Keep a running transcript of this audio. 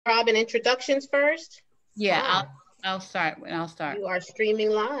Robin, introductions first? Yeah, I'll start. You are streaming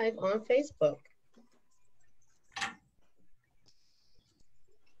live on Facebook.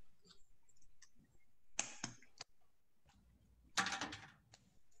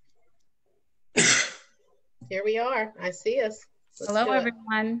 Here we are. I see us. Hello,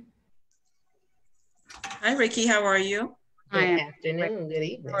 everyone. Hi, Ricky. How are you? Good afternoon. Good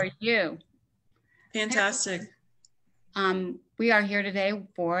evening. How are you? Fantastic. We are here today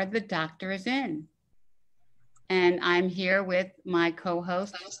for The Doctor Is In. And I'm here with my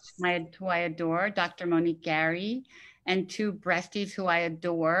co-host, who I adore, Dr. Monique Gary, and two breasties who I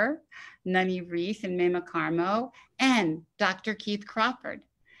adore, Nunny Reese and Mema Carmo, and Dr. Keith Crawford.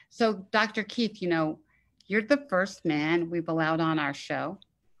 So Dr. Keith, you know, you're the first man we've allowed on our show.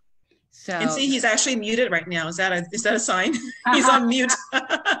 So, and see, he's actually muted right now. Is that a sign? He's on mute.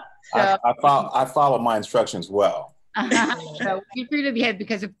 I follow my instructions well. So be free to behave,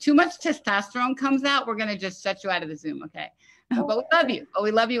 because if too much testosterone comes out, we're gonna just shut you out of the Zoom, okay? But we love you. But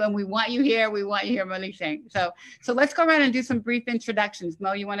we love you, and we want you here. We want you here, Monique saying. So let's go around and do some brief introductions.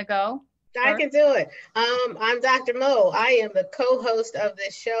 Mo, you want to go? I can do it. I'm Dr. Mo. I am the co-host of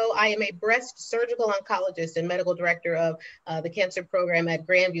this show. I am a breast surgical oncologist and medical director of the cancer program at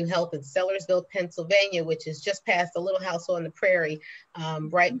Grandview Health in Sellersville, Pennsylvania, which is just past the little house on the prairie,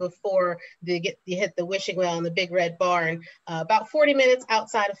 right before you hit the wishing well in the Big Red Barn, about 40 minutes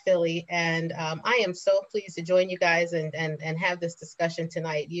outside of Philly. And I am so pleased to join you guys and have this discussion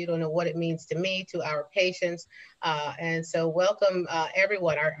tonight. You don't know what it means to me, to our patients. And so welcome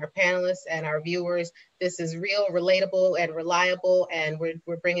everyone, our panelists and our viewers. This is real, relatable, and reliable, and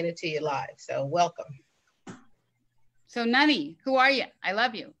we're bringing it to you live. So welcome. So Nunny, who are you? I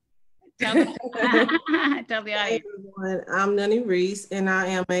love you. Tell the audience. Hey everyone, I'm Nunny Reese, and I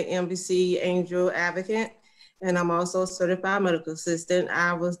am a MBC Angel Advocate, and I'm also a certified medical assistant.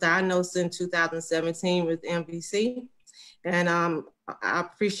 I was diagnosed in 2017 with MBC, and I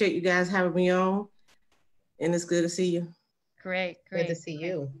appreciate you guys having me on, and it's good to see you. Great. Good to see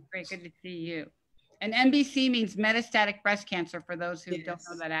you. Great, good to see you. And MBC means metastatic breast cancer, for those who Yes. don't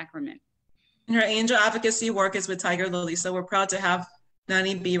know that acronym. And her angel advocacy work is with Tiger Lily. So we're proud to have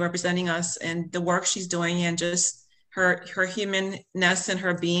Nani be representing us, and the work she's doing, and just her humanness and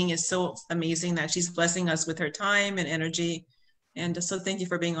her being is so amazing that she's blessing us with her time and energy. And so thank you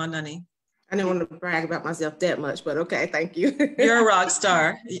for being on, Nani. I didn't want to brag about myself that much, but okay, thank you. You're a rock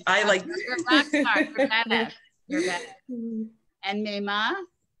star. You're a rock star. You're badass. You're badass. And Mema?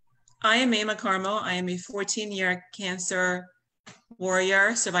 I am Mema Carmo. I am a 14-year cancer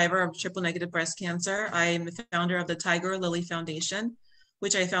warrior, survivor of triple negative breast cancer. I am the founder of the Tiger Lily Foundation,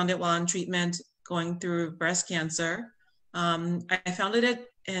 which I founded while on treatment going through breast cancer. I founded it,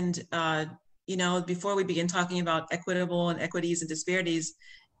 and before we begin talking about equitable and equities and disparities,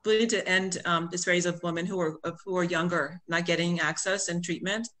 we need to end disparities of women who are younger, not getting access and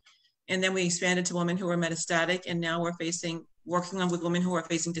treatment. And then we expanded to women who are metastatic, and now we're working on with women who are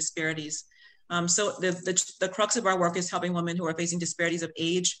facing disparities. So the crux of our work is helping women who are facing disparities of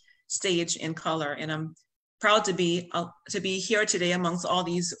age, stage, and color. And I'm proud to be here today amongst all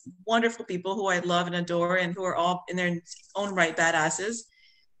these wonderful people who I love and adore, and who are all in their own right badasses,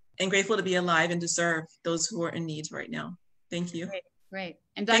 and grateful to be alive and to serve those who are in need right now. Thank you. Great.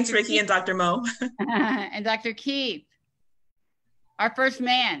 And thanks, Ricky and Dr. Mo. And Dr. Keith, our first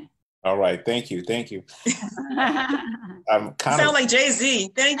man. All right, thank you. I'm sound like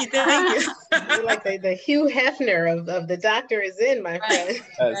Jay-Z. Thank you. You're like the Hugh Hefner of The Doctor Is In, my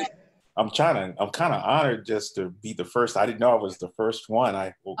friend. I'm kind of honored just to be the first. I didn't know I was the first one.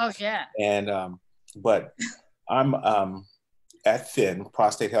 Oh yeah. And but I'm at PHIN,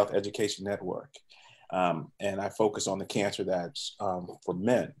 Prostate Health Education Network, and I focus on the cancer that's for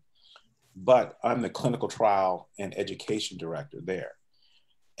men. But I'm the clinical trial and education director there.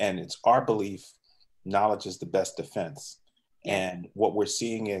 And it's our belief, knowledge is the best defense. And what we're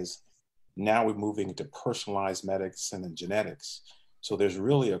seeing is now we're moving into personalized medicine and genetics. So there's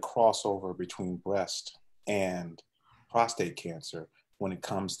really a crossover between breast and prostate cancer when it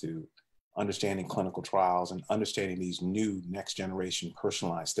comes to understanding clinical trials and understanding these new next generation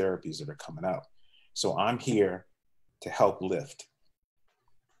personalized therapies that are coming out. So I'm here to help lift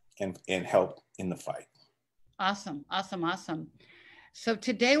and help in the fight. Awesome. So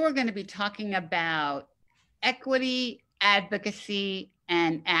today we're going to be talking about equity, advocacy,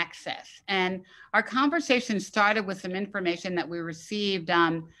 and access. And our conversation started with some information that we received,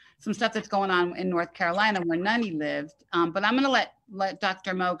 some stuff that's going on in North Carolina where Nunny lived. But I'm going to let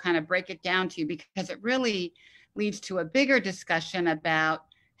Dr. Mo kind of break it down to you, because it really leads to a bigger discussion about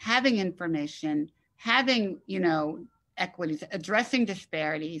having information, having, equities, addressing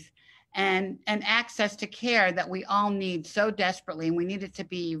disparities, and access to care that we all need so desperately, and we need it to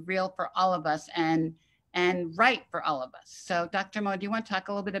be real for all of us and right for all of us. So Dr. Mo, do you want to talk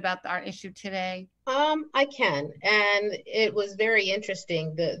a little bit about our issue today? I can, and it was very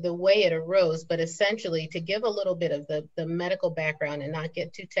interesting the way it arose, but essentially to give a little bit of the medical background and not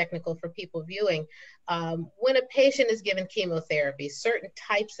get too technical for people viewing, when a patient is given chemotherapy, certain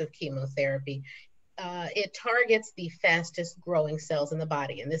types of chemotherapy, it targets the fastest growing cells in the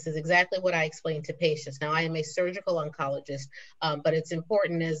body. And this is exactly what I explain to patients. Now, I am a surgical oncologist, but it's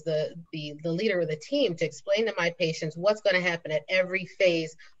important as the leader of the team to explain to my patients what's going to happen at every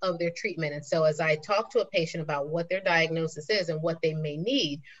phase of their treatment. And so as I talk to a patient about what their diagnosis is and what they may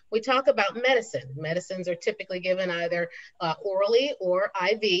need, we talk about medicine. Medicines are typically given either orally or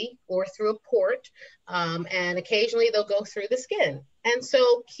IV or through a port, and occasionally they'll go through the skin. And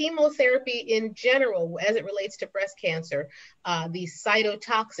so chemotherapy in general, as it relates to breast cancer, the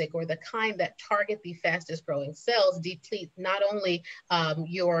cytotoxic or the kind that target the fastest growing cells deplete not only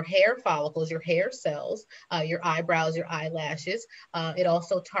your hair follicles, your hair cells, your eyebrows, your eyelashes, it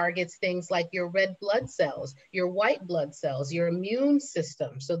also targets things like your red blood cells, your white blood cells, your immune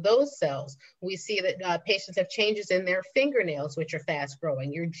system. So those cells, we see that patients have changes in their fingernails, which are fast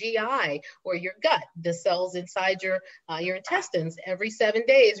growing, your GI or your gut, the cells inside your intestines every 7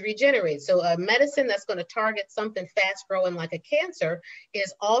 days regenerate. So a medicine that's going to target something fast growing like a cancer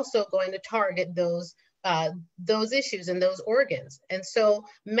is also going to target those issues and those organs. And so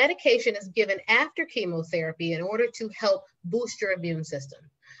medication is given after chemotherapy in order to help boost your immune system.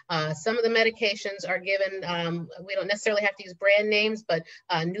 Some of the medications are given, we don't necessarily have to use brand names, but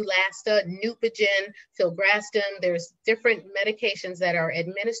Neulasta, Neupogen, Filgrastim, there's different medications that are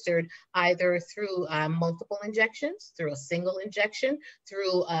administered either through multiple injections, through a single injection,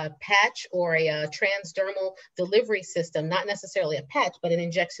 through a patch or a transdermal delivery system, not necessarily a patch, but an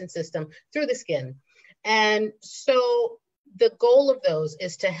injection system through the skin. And so the goal of those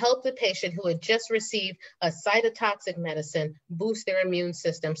is to help the patient who had just received a cytotoxic medicine boost their immune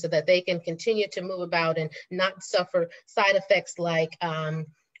system so that they can continue to move about and not suffer side effects like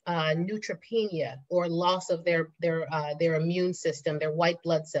neutropenia or loss of their immune system, their white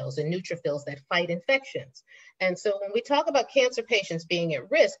blood cells and neutrophils that fight infections. And so when we talk about cancer patients being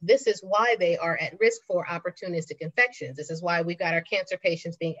at risk, this is why they are at risk for opportunistic infections. This is why we've got our cancer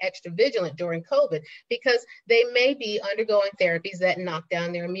patients being extra vigilant during COVID, because they may be undergoing therapies that knock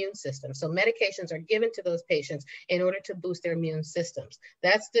down their immune system. So medications are given to those patients in order to boost their immune systems.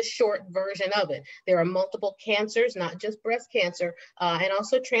 That's the short version of it. There are multiple cancers, not just breast cancer, and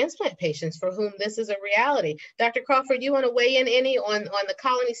also transplant patients for whom this is a reality. Dr. Crawford, you want to weigh in any on the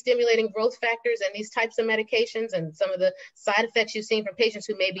colony stimulating growth factors and these types of medications and some of the side effects you've seen from patients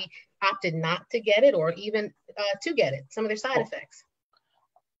who maybe opted not to get it or even to get it, some of their side effects?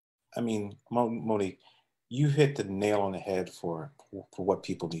 I mean, Monique, you hit the nail on the head for what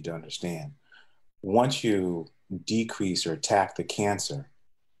people need to understand. Once you decrease or attack the cancer,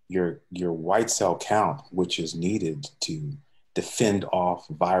 your white cell count, which is needed to defend off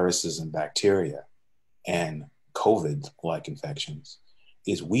viruses and bacteria and COVID-like infections,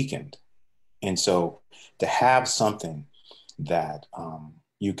 is weakened. And so to have something that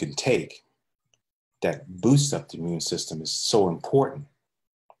you can take that boosts up the immune system is so important,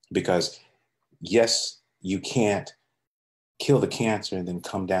 because yes, you can't kill the cancer and then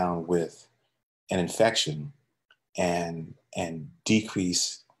come down with an infection and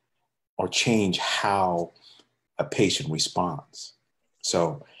decrease or change how a patient responds.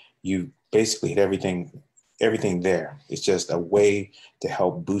 So you basically hit everything there. It's just a way to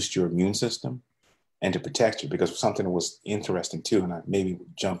help boost your immune system and to protect you. Because something that was interesting too, and I maybe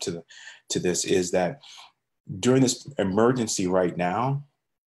jump to this, is that during this emergency right now,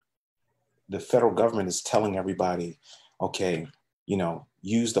 the federal government is telling everybody, okay,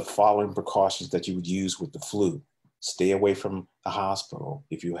 use the following precautions that you would use with the flu. Stay away from the hospital.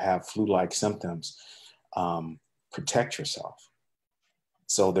 If you have flu-like symptoms, protect yourself.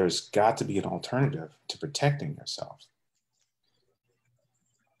 So there's got to be an alternative to protecting yourself.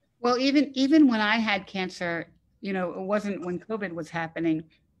 Well, even when I had cancer, it wasn't when COVID was happening.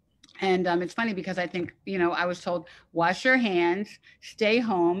 And it's funny because I think, I was told, wash your hands, stay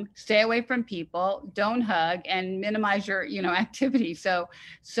home, stay away from people, don't hug, and minimize your, activity. So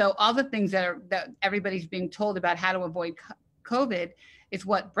all the things that everybody's being told about how to avoid COVID is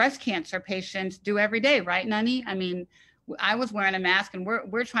what breast cancer patients do every day, right, Nani? I mean, I was wearing a mask, and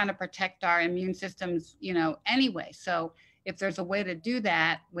we're trying to protect our immune systems, anyway. So if there's a way to do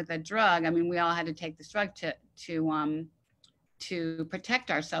that with a drug, I mean, we all had to take this drug to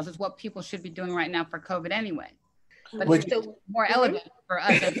protect ourselves, is what people should be doing right now for COVID anyway. but Which- it's more elegant for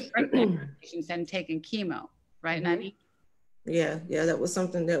us as breast cancer patients than taking chemo, right, Nani? Yeah, that was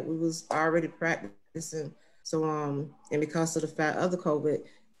something that we was already practicing. So, and because of the fact of the COVID,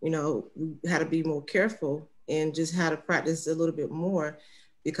 we had to be more careful and just had to practice a little bit more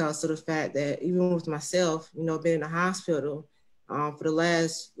because of the fact that even with myself, being in the hospital for the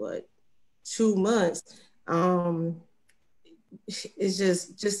last, 2 months, it's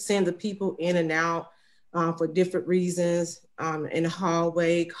just seeing the people in and out for different reasons in the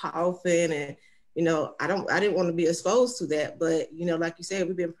hallway, coughing, and I didn't want to be exposed to that, but like you said,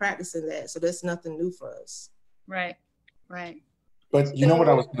 we've been practicing that, so that's nothing new for us. Right. But you know what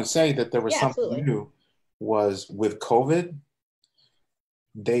I was going to say, that there was something absolutely. new was with COVID,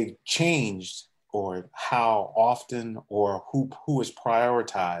 they changed or how often or who is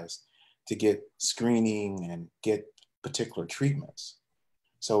prioritized to get screening and get particular treatments.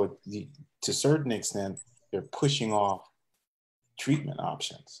 So to a certain extent, they're pushing off treatment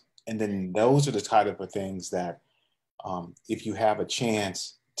options. And then those are the type of things that if you have a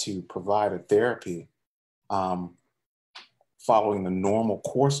chance to provide a therapy following the normal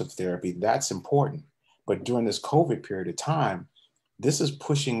course of therapy, that's important. But during this COVID period of time, this is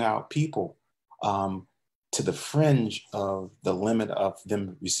pushing out people to the fringe of the limit of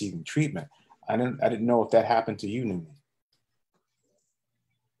them receiving treatment. I didn't know if that happened to you, Nuni.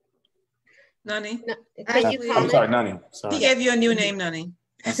 Nani? Can you I'm comment? sorry, Nani. Sorry. He gave you a new name, Nani.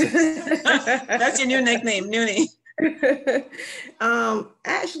 That's your new nickname, Nuni.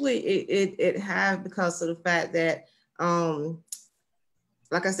 Actually, it has, because of the fact that,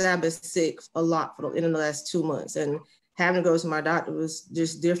 like I said, I've been sick a lot in the last 2 months, and having to go to my doctor was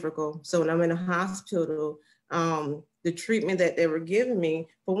just difficult. So when I'm in the hospital, the treatment that they were giving me,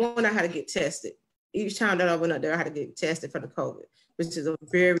 for one, I had to get tested. Each time that I went up there, I had to get tested for the COVID, which is a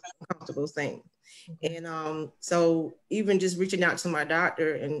very uncomfortable thing. And so even just reaching out to my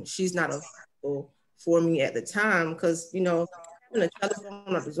doctor, and she's not available for me at the time, because, having a telephone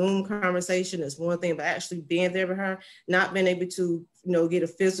or a Zoom conversation is one thing, but actually being there with her, not being able to, get a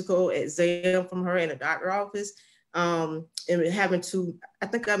physical exam from her in a doctor's office, and having to, I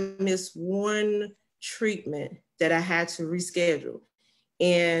think I missed one treatment that I had to reschedule.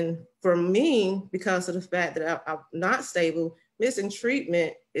 And for me, because of the fact that I'm not stable, missing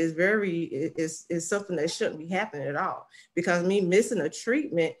treatment is is something that shouldn't be happening at all. Because me missing a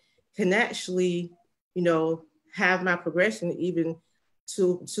treatment can actually, have my progression even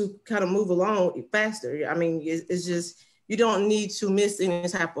to kind of move along faster. I mean, it's just, you don't need to miss any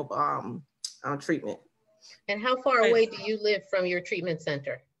type of treatment. And how far away do you live from your treatment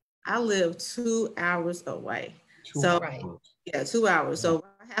center? I live 2 hours away. 2 hours. Right. Yeah, 2 hours. So if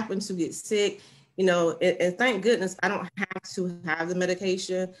I happen to get sick, and thank goodness I don't have to have the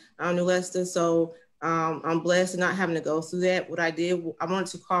medication, Neulasta. So I'm blessed not having to go through that. What I did, I wanted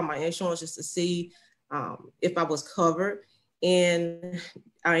to call my insurance just to see if I was covered. And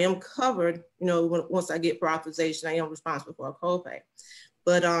I am covered, once I get for authorization, I am responsible for a copay.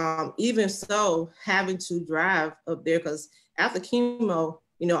 But even so, having to drive up there, because after chemo,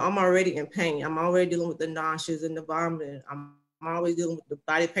 I'm already in pain. I'm already dealing with the nauseous and the vomiting. I'm always dealing with the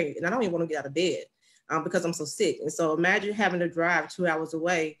body pain, and I don't even want to get out of bed because I'm so sick. And so imagine having to drive 2 hours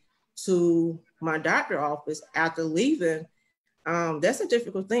away to my doctor's office after leaving. That's a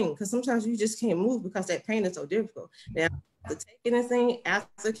difficult thing, because sometimes you just can't move because that pain is so difficult. Now, to take anything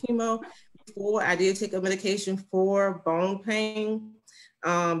after chemo, before I did take a medication for bone pain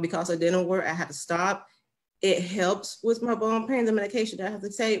because it didn't work. I had to stop. It helps with my bone pain, the medication that I have to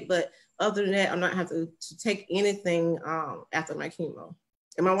take, but other than that, I'm not having to take anything after my chemo.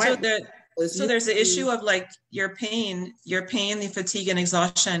 And my wife. So there's the issue of like your pain, the fatigue and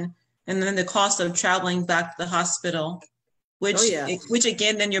exhaustion, and then the cost of traveling back to the hospital, which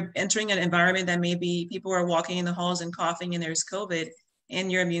again, then you're entering an environment that maybe people are walking in the halls and coughing and there's COVID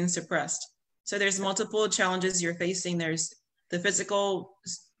and you're immune suppressed. So there's multiple challenges you're facing. There's the physical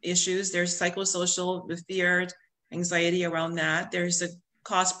issues, there's psychosocial, the fear, anxiety around that. There's the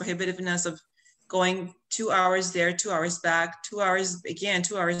cost prohibitiveness of going 2 hours there, 2 hours back, 2 hours again,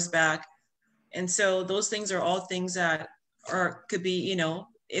 2 hours back. And so those things are all things that could be,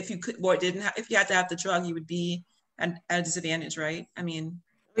 if you if you had to have the drug, you would be at a disadvantage, right? I mean,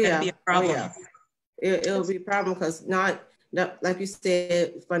 that'd be a problem. It'll be a problem because not like you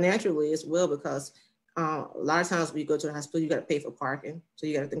said, financially as well, because a lot of times when you go to the hospital, you got to pay for parking. So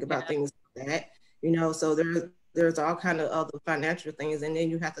you got to think about things like that, so there's all kind of other financial things. And then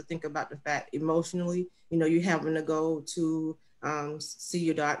you have to think about the fact emotionally, you having to go to see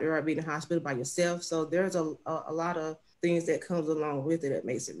your doctor or be in the hospital by yourself. So there's a lot of things that comes along with it that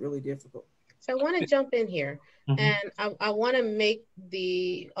makes it really difficult. So I want to jump in here. And I want to make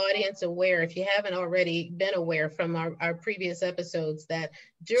the audience aware, if you haven't already been aware from our previous episodes, that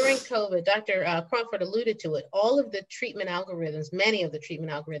during COVID, Dr. Crawford alluded to it, all of the treatment algorithms, many of the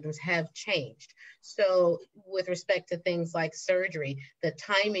treatment algorithms have changed. So with respect to things like surgery, the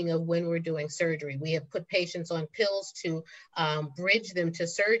timing of when we're doing surgery, we have put patients on pills to bridge them to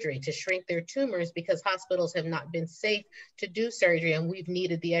surgery, to shrink their tumors, because hospitals have not been safe to do surgery, and we've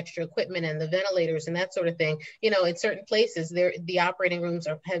needed the extra equipment and the ventilators and that sort of thing. You know, in certain places, the operating rooms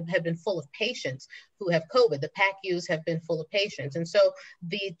have been full of patients who have COVID. The PACUs have been full of patients. And so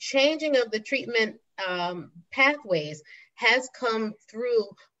the changing of the treatment pathways has come through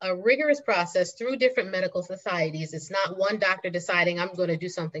a rigorous process through different medical societies. It's not one doctor deciding, I'm going to do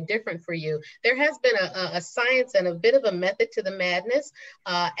something different for you. There has been a science and a bit of a method to the madness,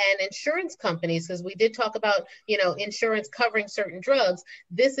 and insurance companies, because we did talk about, you know, insurance covering certain drugs.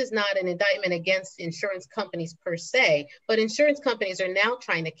 This is not an indictment against insurance companies per se, but insurance companies are now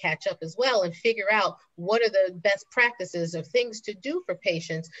trying to catch up as well and figure out what are the best practices of things to do for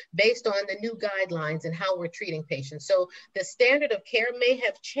patients based on the new guidelines and how we're treating patients. So the standard of care may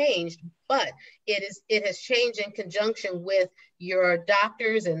have changed, but it has changed in conjunction with your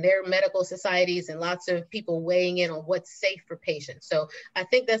doctors and their medical societies and lots of people weighing in on what's safe for patients. So I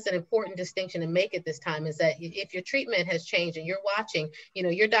think that's an important distinction to make at this time, is that if your treatment has changed and you're watching, you know,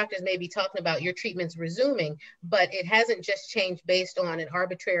 your doctors may be talking about your treatments resuming, but it hasn't just changed based on an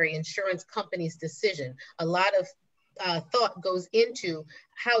arbitrary insurance company's decision. A lot of thought goes into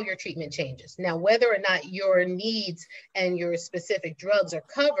how your treatment changes. Now, whether or not your needs and your specific drugs are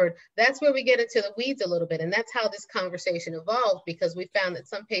covered, that's where we get into the weeds a little bit. And that's how this conversation evolved, because we found that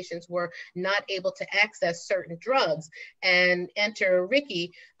some patients were not able to access certain drugs. And enter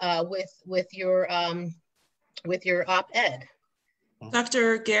Ricky with your op-ed.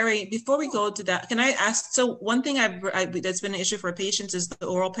 Dr. Gary, before we go to that, can I ask, so one thing that's been an issue for patients is the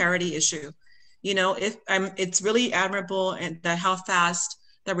oral parity issue. You know, it's really admirable and that how fast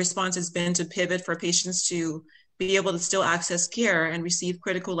the response has been to pivot for patients to be able to still access care and receive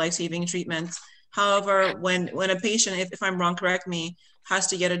critical life-saving treatments. However, when a patient, if I'm wrong, correct me, has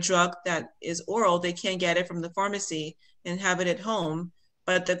to get a drug that is oral, they can't get it from the pharmacy and have it at home.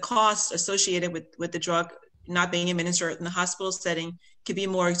 But the cost associated with the drug not being administered in the hospital setting could be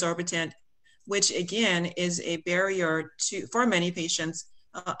more exorbitant, which again is a barrier for many patients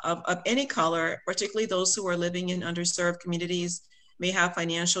of any color, particularly those who are living in underserved communities, may have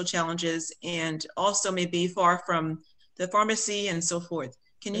financial challenges and also may be far from the pharmacy and so forth.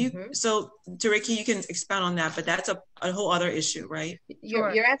 Can you, so to Ricky, you can expound on that, but that's a whole other issue, right?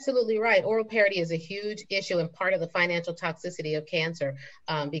 You're absolutely right. Oral parity is a huge issue and part of the financial toxicity of cancer,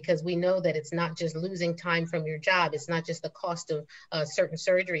 because we know that it's not just losing time from your job. It's not just the cost of certain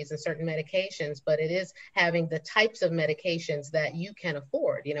surgeries and certain medications, but it is having the types of medications that you can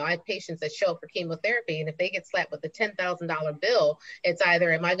afford. You know, I have patients that show up for chemotherapy, and if they get slapped with a $10,000 bill, it's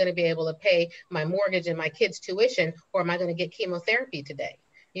either, am I going to be able to pay my mortgage and my kids' tuition, or am I going to get chemotherapy today?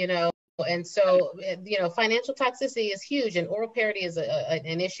 You know, and so, you know, financial toxicity is huge, and oral parity is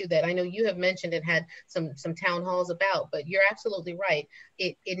an issue that I know you have mentioned and had some town halls about, but you're absolutely right.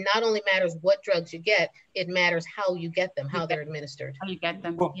 It not only matters what drugs you get, it matters how you get them, how they're administered. How you get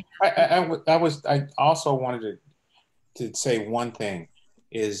them. Well, I also wanted to say one thing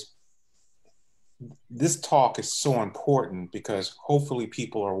is this talk is so important because hopefully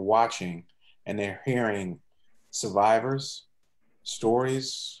people are watching and they're hearing survivors,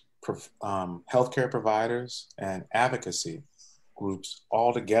 stories, healthcare providers, and advocacy groups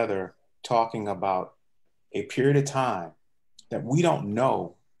all together talking about a period of time that we don't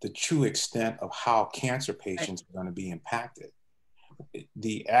know the true extent of how cancer patients are going to be impacted.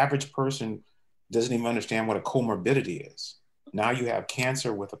 The average person doesn't even understand what a comorbidity is. Now you have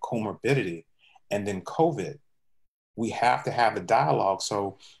cancer with a comorbidity and then COVID. We have to have a dialogue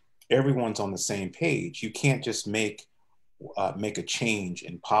so everyone's on the same page. You can't just make a change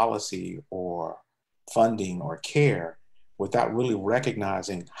in policy or funding or care without really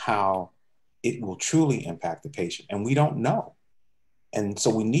recognizing how it will truly impact the patient. And we don't know. And so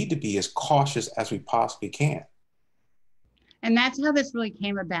we need to be as cautious as we possibly can. And that's how this really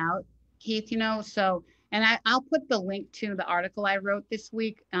came about, Keith, you know, so, and I'll put the link to the article I wrote this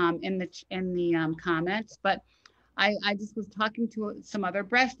week in the comments, but I just was talking to some other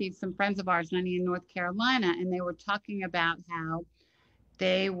breasties, some friends of ours in North Carolina, and they were talking about how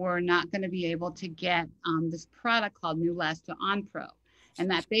they were not going to be able to get this product called Neulasta Onpro.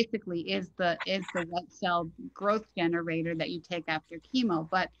 And that basically is the white cell growth generator that you take after chemo.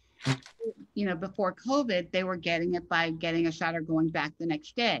 But, you know, before COVID, they were getting it by getting a shot or going back the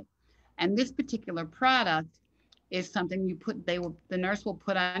next day. And this particular product is something the nurse will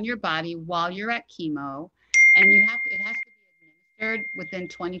put on your body while you're at chemo, and it has to be administered within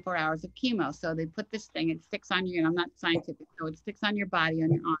 24 hours of chemo. So they put this thing, it sticks on you, and I'm not scientific, so it sticks on your body,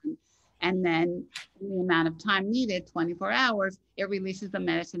 on your arm, and then in the amount of time needed, 24 hours, it releases the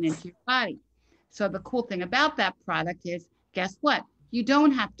medicine into your body. So the cool thing about that product is, guess what? You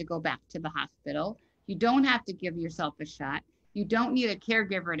don't have to go back to the hospital. You don't have to give yourself a shot. You don't need a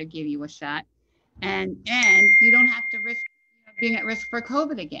caregiver to give you a shot. And you don't have to risk being at risk for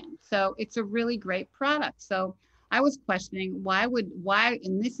COVID again. So it's a really great product. So I was questioning why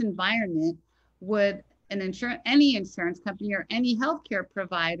in this environment would any insurance company or any healthcare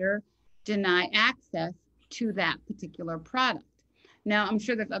provider deny access to that particular product. Now, I'm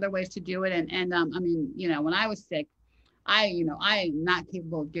sure there's other ways to do it. And I mean, when I was sick, I am not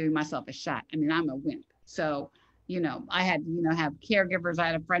capable of giving myself a shot. I mean, I'm a wimp. So, I had to, have caregivers. I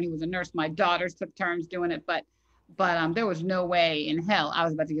had a friend who was a nurse. My daughters took turns doing it, but there was no way in hell I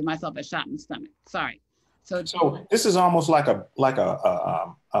was about to give myself a shot in the stomach. Sorry. So this is almost like a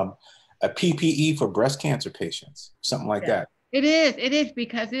PPE for breast cancer patients, something like that. It is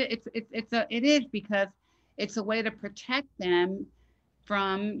because it's a way to protect them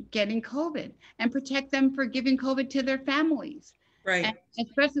from getting COVID and protect them for giving COVID to their families. Right. And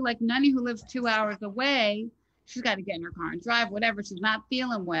especially like Nunny, who lives 2 hours away, she's got to get in her car and drive, whatever. She's not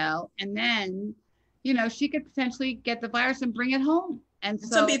feeling well. And then, she could potentially get the virus and bring it home. And so,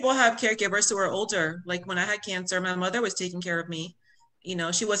 some people have caregivers who are older. Like when I had cancer, my mother was taking care of me.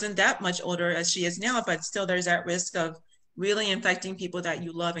 She wasn't that much older as she is now, but still there's that risk of really infecting people that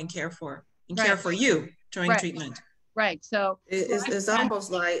you love and care for care for you during treatment. Right. So it's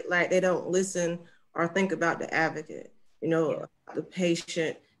almost like they don't listen or think about the advocate, the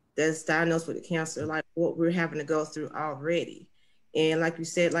patient that's diagnosed with the cancer, like what we're having to go through already. And like you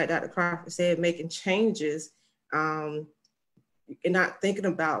said, like Dr. Crawford said, making changes and not thinking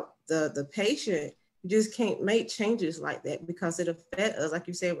about the patient. You just can't make changes like that because it affects us. Like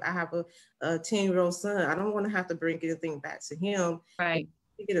you said, I have a 10-year-old son. I don't want to have to bring anything back to him. Right.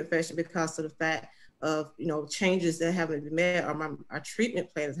 He get infection because of the fact of, changes that haven't been met, or our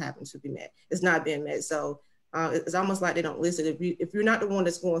treatment plans happen to be met. It's not being met. So it's almost like they don't listen. If you're not the one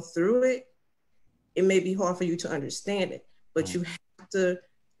that's going through it, it may be hard for you to understand it, but you have to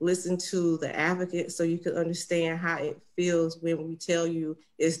listen to the advocate so you can understand how it feels when we tell you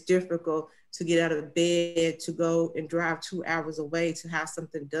it's difficult to get out of bed, to go and drive 2 hours away to have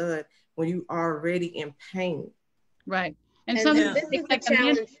something done when you are already in pain. Right. And this is the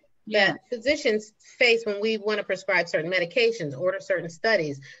challenge that physicians face when we want to prescribe certain medications, order certain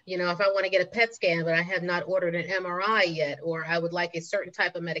studies. If I want to get a PET scan, but I have not ordered an MRI yet, or I would like a certain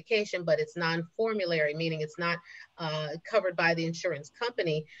type of medication, but it's non-formulary, meaning it's not covered by the insurance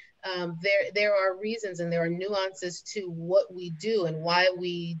company. There are reasons and there are nuances to what we do and why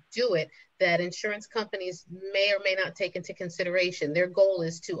we do it that insurance companies may or may not take into consideration. Their goal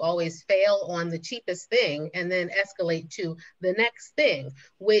is to always fail on the cheapest thing and then escalate to the next thing,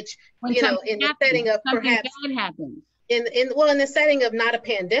 which, in the setting of perhaps bad happens. In the setting of not a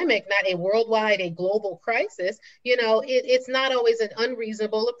pandemic, not a worldwide, a global crisis, it's not always an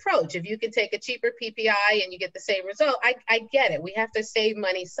unreasonable approach. If you can take a cheaper PPI and you get the same result, I get it. We have to save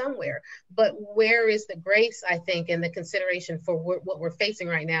money somewhere. But where is the grace, I think, and the consideration for what we're facing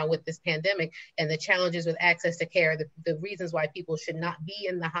right now with this pandemic and the challenges with access to care, the reasons why people should not be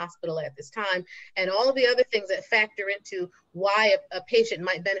in the hospital at this time, and all of the other things that factor into why a patient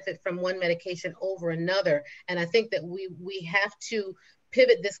might benefit from one medication over another. And I think that we have to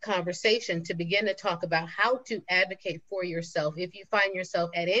pivot this conversation to begin to talk about how to advocate for yourself. If you find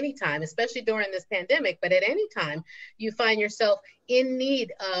yourself at any time, especially during this pandemic, but at any time you find yourself in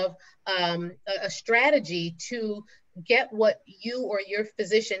need of a strategy to get what you or your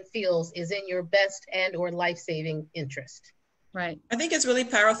physician feels is in your best and or life-saving interest. Right. I think it's really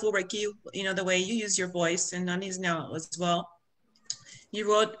powerful, Ricky, the way you use your voice, and Nani's now as well.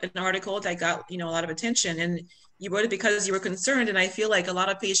 You wrote an article that got, a lot of attention, and you wrote it because you were concerned. And I feel like a lot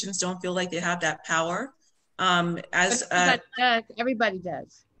of patients don't feel like they have that power. Everybody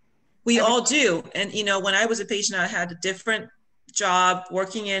does. We all do. And, when I was a patient, I had a different job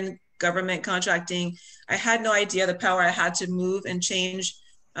working in government contracting. I had no idea the power I had to move and change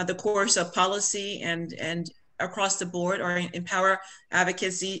the course of policy and across the board, or empower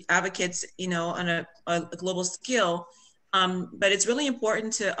advocates, on a global scale. But it's really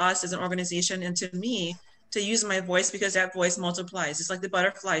important to us as an organization and to me to use my voice, because that voice multiplies. It's like the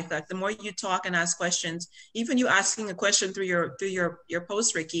butterfly effect. The more you talk and ask questions, even you asking a question through your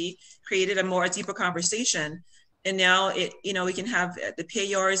post, Ricky, created a deeper conversation. And now we can have the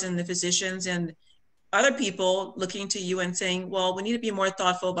payers and the physicians and other people looking to you and saying, well, we need to be more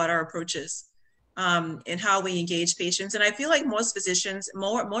thoughtful about our approaches and how we engage patients. And I feel like most physicians,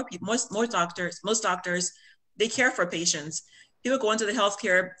 most doctors, they care for patients. People go into the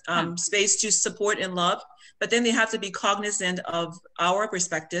healthcare space to support and love, but then they have to be cognizant of our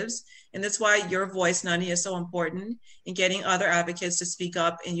perspectives. And that's why your voice, Nani, is so important, and getting other advocates to speak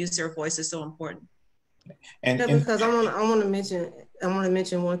up and use their voice is so important. Because I want to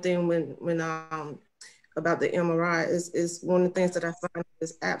mention one thing when about the MRI is one of the things that I find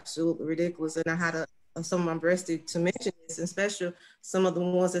is absolutely ridiculous, and I had some of my breasties to mention this, especially some of the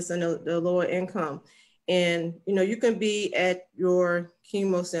ones that's in the lower income. And you can be at your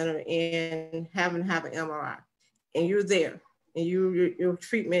chemo center and have an MRI, and you're there, and your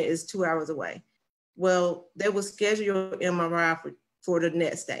treatment is 2 hours away. Well, they will schedule your MRI for the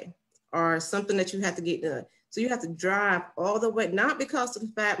next day, or something that you have to get done. So you have to drive all the way, not because of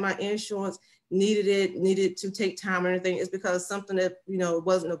the fact my insurance needed to take time or anything. It's because something that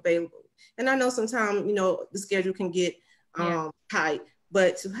wasn't available. And I know sometimes the schedule can get tight,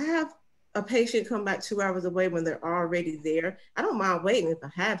 but to have a patient come back 2 hours away when they're already there, I don't mind waiting if I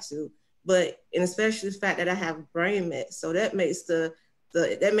have to, and especially the fact that I have brain mets, so that makes that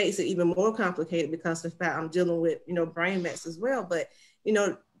makes it even more complicated, because of the fact I'm dealing with brain mets as well. But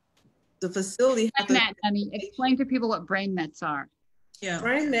the facility has to explain to people what brain mets are. Yeah,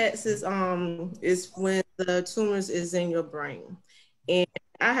 brain mets is when the tumors is in your brain, and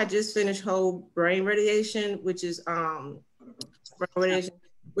I had just finished whole brain radiation, which is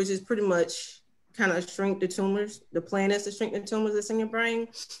pretty much kind of shrink the tumors. The plan is to shrink the tumors that's in your brain,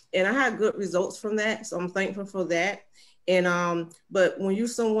 and I had good results from that, so I'm thankful for that. And but when you're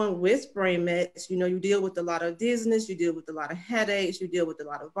someone with brain mets, you deal with a lot of dizziness, you deal with a lot of headaches, you deal with a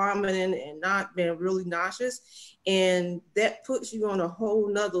lot of vomiting and not being really nauseous, and that puts you on a whole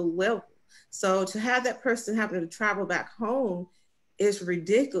nother level. So to have that person having to travel back home is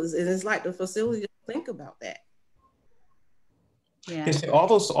ridiculous, and it's like the facility doesn't think about that. Yeah.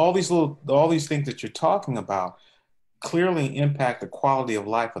 All these things that you're talking about clearly impact the quality of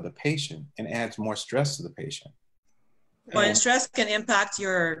life of the patient and adds more stress to the patient. Well, and stress can impact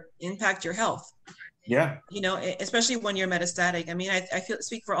your health. Yeah. Especially when you're metastatic. I mean, I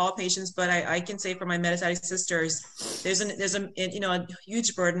speak for all patients, but I can say for my metastatic sisters, there's a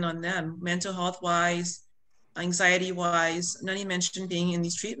huge burden on them, mental health wise, anxiety wise. Nani mentioned being in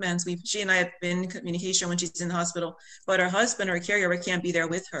these treatments. She and I have been in communication when she's in the hospital, but her husband or caregiver can't be there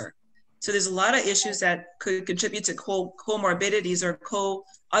with her. So there's a lot of issues that could contribute to comorbidities or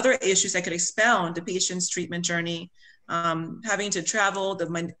other issues that could expound the patient's treatment journey. Having to travel,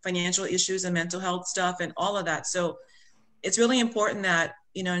 the financial issues and mental health stuff and all of that. So it's really important that,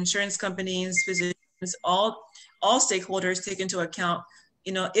 insurance companies, physicians, all stakeholders take into account,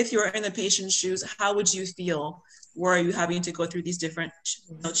 if you're in the patient's shoes, how would you feel? Were you having to go through these different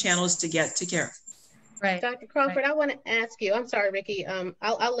channels to get to care? Right. Dr. Crawford, I want to ask you, I'm sorry, Ricky,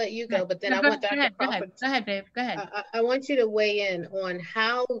 I'll let you go, but then I want Dr. Crawford. Go ahead, babe, go ahead. I want you to weigh in on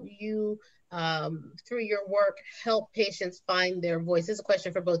how you, through your work, help patients find their voice. This is a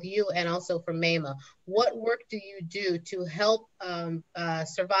question for both you and also for Mema. What work do you do to help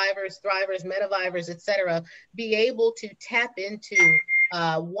survivors, thrivers, metavivors, et cetera, be able to tap into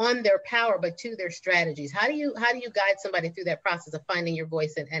one, their power, but two, their strategies? How do you guide somebody through that process of finding your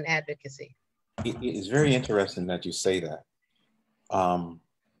voice and advocacy? It is very interesting that you say that.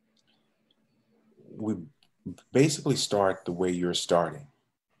 We basically start the way you're starting,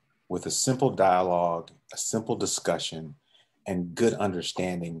 with a simple dialogue, a simple discussion, and good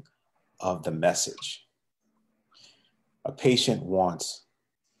understanding of the message. A patient wants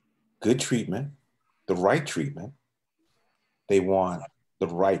good treatment, the right treatment. They want the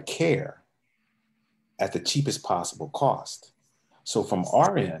right care at the cheapest possible cost. So from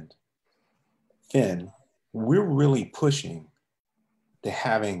our end, then we're really pushing to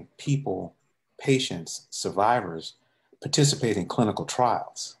having people, patients, survivors participate in clinical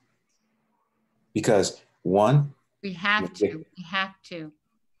trials. Because one, we have to.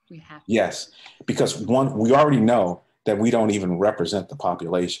 Yes, because one, we already know that we don't even represent the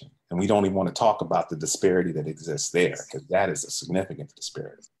population, and we don't even want to talk about the disparity that exists there, because that is a significant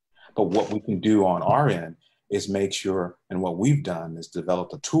disparity. But what we can do on our end is make sure, and what we've done is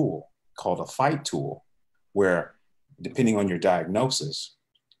developed a tool called a fight tool, where depending on your diagnosis,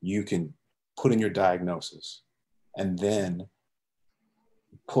 you can put in your diagnosis and then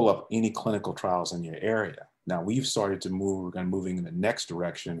pull up any clinical trials in your area. Now we've started to moving in the next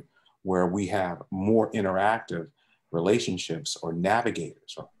direction, where we have more interactive relationships or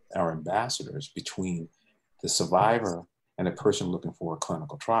navigators or our ambassadors between the survivor and the person looking for a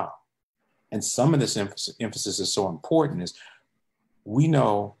clinical trial. And some of this emphasis is so important is we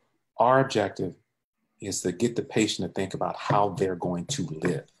know our objective is to get the patient to think about how they're going to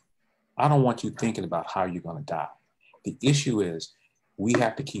live. I don't want you thinking about how you're going to die. The issue is we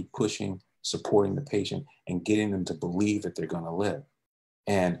have to keep pushing, supporting the patient and getting them to believe that they're going to live.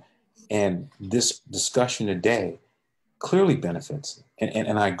 And this discussion today clearly benefits.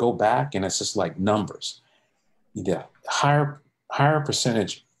 And I go back and it's just like numbers. The higher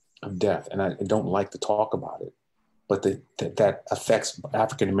percentage of death, and I don't like to talk about it, but that affects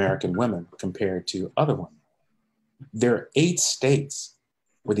African-American women compared to other women. There are 8 states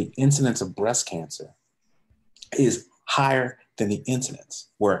where the incidence of breast cancer is higher than the incidence,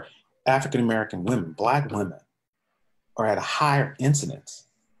 where African-American women, Black women, are at a higher incidence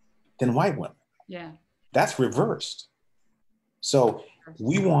than white women. Yeah. That's reversed. So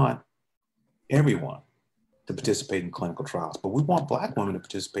we want everyone to participate in clinical trials, but we want Black women to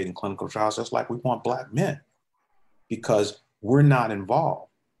participate in clinical trials just like we want Black men, because we're not involved.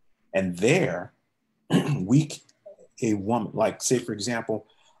 And there, a woman, like say, for example,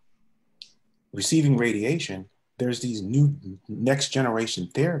 receiving radiation, there's these new next generation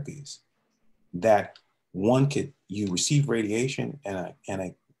therapies that you receive radiation and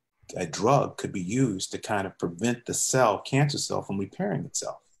a drug could be used to kind of prevent the cancer cell from repairing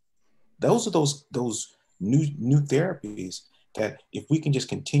itself. Those are those new therapies that if we can just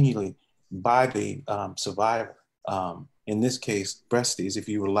continually buy the survivor, in this case, breasties, if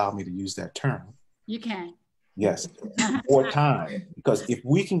you would allow me to use that term. You can. Yes, more time. Because if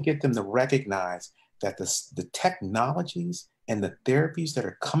we can get them to recognize that the technologies and the therapies that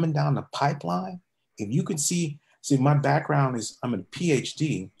are coming down the pipeline, if you can see my background is I'm a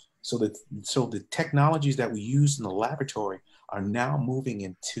PhD, so the technologies that we use in the laboratory are now moving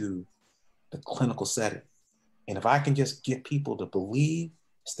into the clinical setting. And if I can just get people to believe,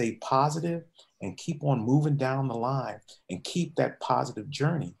 stay positive, and keep on moving down the line and keep that positive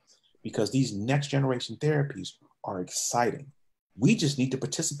journey, because these next generation therapies are exciting. We just need to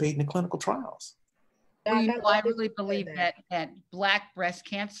participate in the clinical trials. Well, I really believe that Black breast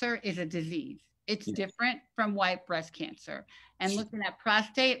cancer is a disease. It's different from white breast cancer. And looking at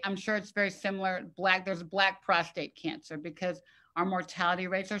prostate, I'm sure it's very similar. There's Black prostate cancer because our mortality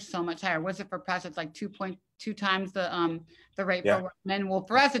rates are so much higher. Was it for prostate? It's like 2.2 times the rate for men. Well,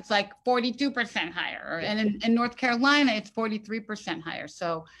 for us, it's like 42% higher. And in North Carolina, it's 43% higher.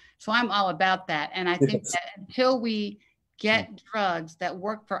 So I'm all about that. And I think that until we get drugs that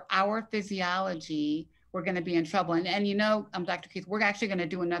work for our physiology, we're going to be in trouble. And you know, Dr. Keith, we're actually going to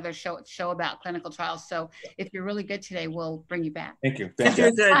do another show about clinical trials. So if you're really good today, we'll bring you back. Thank you. Thank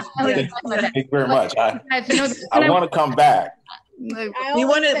you. Good. Thank you very much. I want to come back. We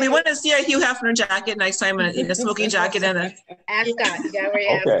want to see a Hugh Hefner jacket next time, a smoking jacket and a ascot. Yeah, we're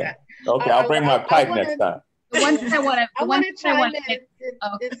ascot. Okay, I'll bring my pipe next time. I want to chime in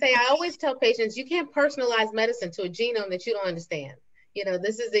and say, I always tell patients, you can't personalize medicine to a genome that you don't understand. You know,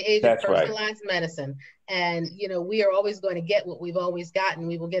 this is the age of personalized medicine. And, you know, we are always going to get what we've always gotten.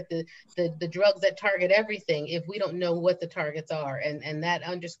 We will get the drugs that target everything if we don't know what the targets are. And that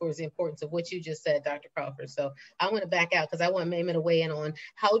underscores the importance of what you just said, Dr. Crawford. So I want to back out because I want Mayma to weigh in on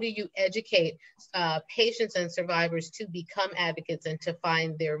how do you educate patients and survivors to become advocates and to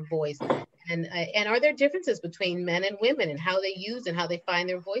find their voice? And are there differences between men and women and how they use and how they find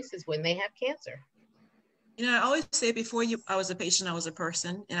their voices when they have cancer? You know, I always say I was a patient, I was a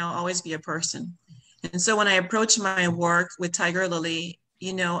person, and I'll always be a person. And so when I approached my work with Tiger Lily,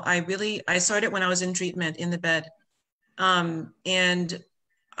 you know, I started when I was in treatment in the bed. And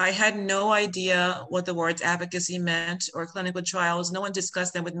I had no idea what the words advocacy meant or clinical trials. No one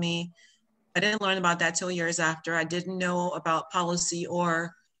discussed them with me. I didn't learn about that till years after. I didn't know about policy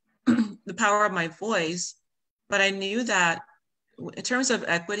or the power of my voice, but I knew that in terms of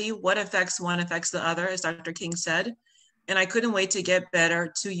equity, what affects one affects the other, as Dr. King said. And I couldn't wait to get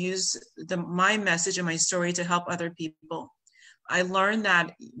better, to use my message and my story to help other people. I learned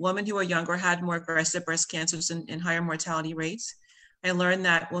that women who were younger had more aggressive breast cancers and higher mortality rates. I learned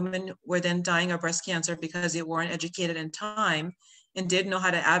that women were then dying of breast cancer because they weren't educated in time and didn't know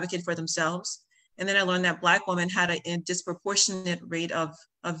how to advocate for themselves. And then I learned that Black women had a disproportionate rate of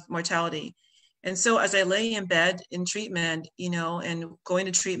mortality. And so as I lay in bed in treatment, you know, and going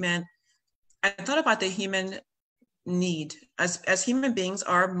to treatment, I thought about the human need. As human beings,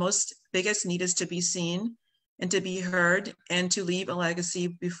 our biggest need is to be seen and to be heard and to leave a legacy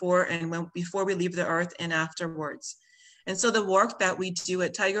before we leave the earth and afterwards. And so the work that we do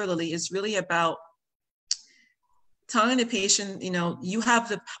at Tiger Lily is really about telling the patient, you know, you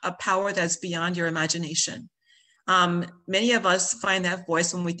have a power that's beyond your imagination. Many of us find that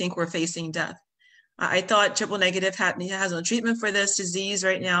voice when we think we're facing death. I thought triple negative has no treatment for this disease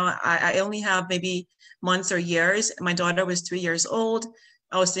right now. I only have maybe months or years. My daughter was 3 years old.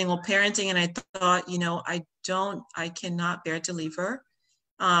 I was single parenting, and I thought, I cannot bear to leave her.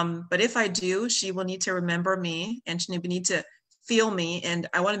 But if I do, she will need to remember me, and she will need to feel me, and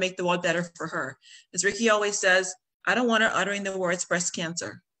I want to make the world better for her. As Ricky always says, I don't want her uttering the words breast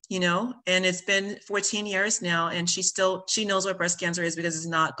cancer, and it's been 14 years now, and she knows what breast cancer is because it's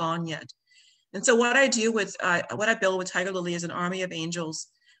not gone yet. And so what I do with, what I build with Tiger Lily is an army of angels,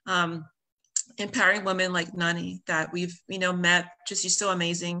 empowering women like Nani that we've, met, just she's so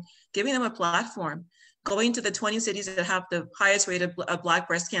amazing, giving them a platform, going to the 20 cities that have the highest rate of Black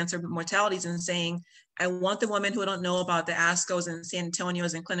breast cancer mortalities and saying, I want the women who don't know about the ASCOs and San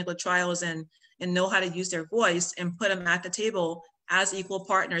Antonios and clinical trials and know how to use their voice and put them at the table as equal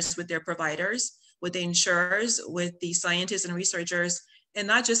partners with their providers, with the insurers, with the scientists and researchers, and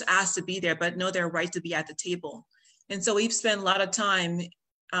not just asked to be there, but know their right to be at the table. And so we've spent a lot of time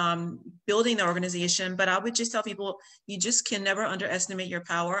building the organization, but I would just tell people, you just can never underestimate your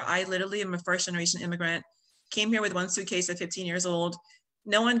power. I literally am a first generation immigrant, came here with one suitcase at 15 years old.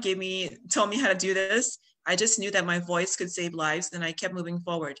 No one told me how to do this. I just knew that my voice could save lives, and I kept moving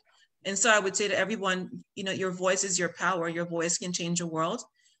forward. And so I would say to everyone, your voice is your power. Your voice can change the world.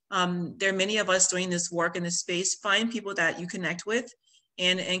 There are many of us doing this work in this space. Find people that you connect with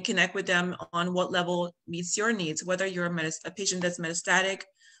and connect with them on what level meets your needs, whether you're a patient that's metastatic,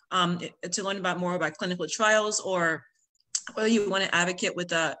 to learn more about clinical trials, or whether you want to advocate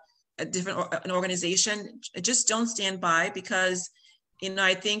with an organization. Just don't stand by, because,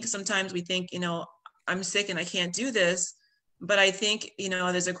 I think sometimes we think, I'm sick and I can't do this. But I think,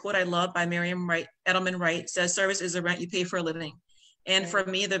 there's a quote I love by Edelman Wright, says, service is the rent you pay for a living. And for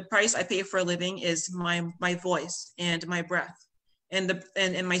me, the price I pay for a living is my voice and my breath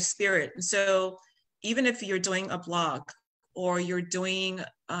and my spirit. And so even if you're doing a blog or you're doing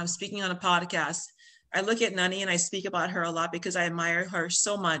speaking on a podcast, I look at Nani and I speak about her a lot because I admire her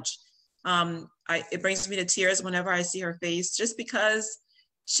so much. It brings me to tears whenever I see her face, just because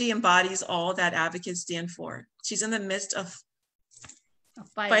she embodies all that advocates stand for. She's in the midst of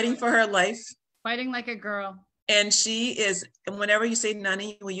fighting for her life. Fighting like a girl. And she is, and whenever you say,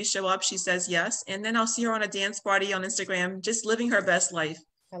 Nani, will you show up? She says yes. And then I'll see her on a dance party on Instagram, just living her best life.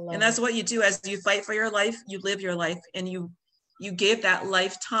 And that's what you do. As you fight for your life, you live your life, and you give that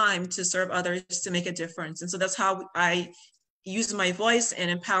lifetime to serve others, to make a difference. And so that's how I use my voice and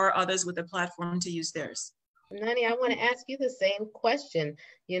empower others with a platform to use theirs. Nani, I want to ask you the same question.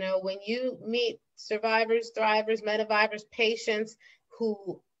 When you meet survivors, thrivers, metavivors, patients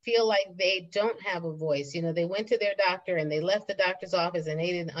who feel like they don't have a voice, they went to their doctor and they left the doctor's office and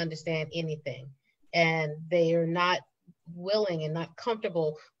they didn't understand anything, and they are not willing and not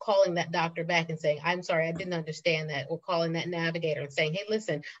comfortable calling that doctor back and saying, I'm sorry, I didn't understand that, or calling that navigator and saying, hey,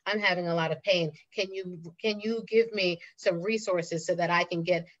 listen, I'm having a lot of pain. Can you give me some resources so that I can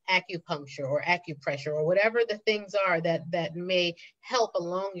get acupuncture or acupressure or whatever the things are that may help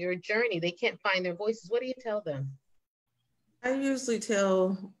along your journey? They can't find their voices. What do you tell them? I usually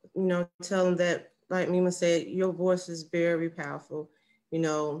tell them that, like Mima said, your voice is very powerful.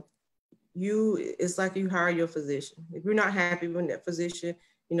 It's like you hire your physician. If you're not happy with that physician,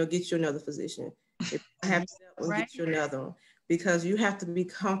 get you another physician. If you're not happy with that one, get you another one. Because you have to be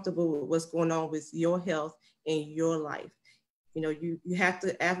comfortable with what's going on with your health and your life. You have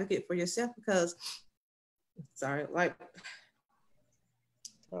to advocate for yourself, because, all right.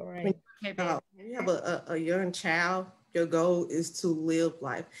 When you have a young child, your goal is to live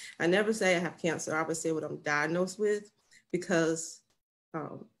life. I never say I have cancer. I would say what I'm diagnosed with, because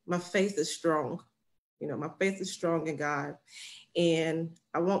my faith is strong. My faith is strong in God. And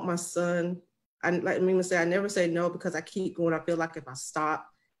I want my son, like Mima said, I never say no, because I keep going. I feel like if I stop,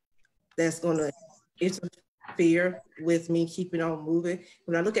 that's going to interfere with me keeping on moving.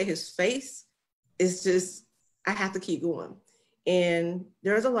 When I look at his face, it's just, I have to keep going. And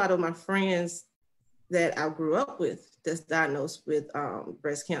there's a lot of my friends that I grew up with that's diagnosed with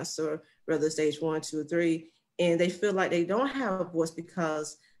breast cancer, whether stage 1, 2, or 3, and they feel like they don't have a voice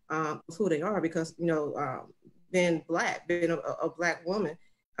because of who they are, because, being Black, being a Black woman,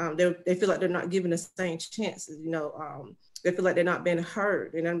 they feel like they're not given the same chances, they feel like they're not being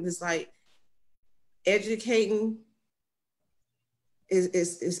heard. And I'm just like, educating is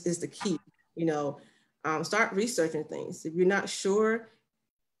the key, start researching things. If you're not sure,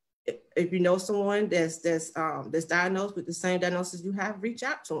 if you know someone that's diagnosed with the same diagnosis you have, reach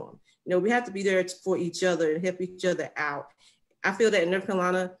out to them. We have to be there for each other and help each other out. I feel that in North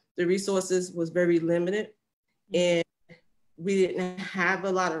Carolina, the resources was very limited. and we didn't have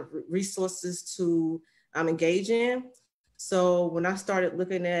a lot of resources to engage in. So when I started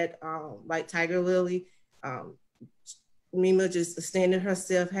looking at like Tiger Lily, Mima just extended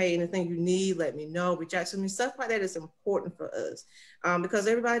herself, hey, anything you need, let me know, reach out to me. Stuff like that is important for us because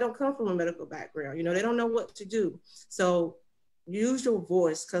everybody don't come from a medical background. You know, they don't know what to do. So use your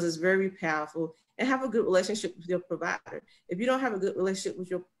voice because it's very powerful, and have a good relationship with your provider. If you don't have a good relationship with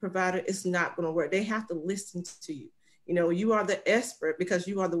your provider, it's not going to work. They have to listen to you. You know, you are the expert because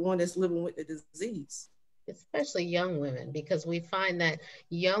you are the one that's living with the disease. Especially young women, because we find that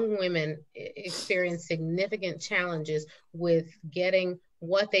young women experience significant challenges with getting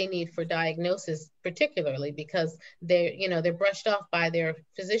what they need for diagnosis, particularly because they're brushed off by their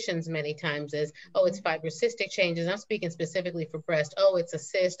physicians many times as, oh, it's fibrocystic changes. I'm speaking specifically for breast. Oh, it's a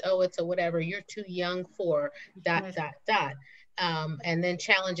cyst. Oh, it's a whatever. You're too young for ... And then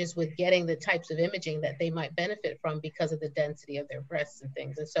challenges with getting the types of imaging that they might benefit from because of the density of their breasts and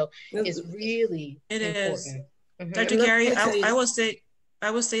things. And so it's really important. Dr. Gary, I will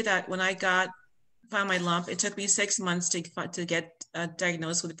say that when I found my lump, it took me 6 months to get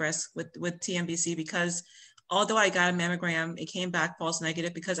diagnosed with with TNBC, because although I got a mammogram, it came back false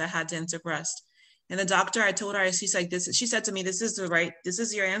negative because I had denser breast. And the doctor, I told her, she's like, she said to me, this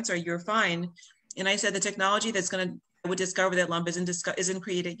is your answer, you're fine. And I said, the technology would discover that lump isn't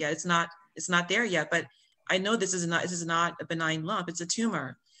created yet. It's not there yet, but I know this is not a benign lump, it's a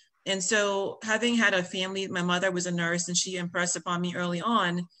tumor. And so having had a family, my mother was a nurse and she impressed upon me early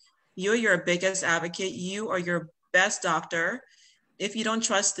on, you're your biggest advocate, you are your best doctor. If you don't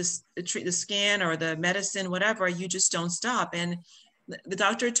trust the scan or the medicine, whatever, you just don't stop. And the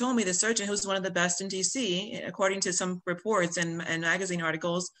doctor told me, the surgeon, who's one of the best in DC, according to some reports and magazine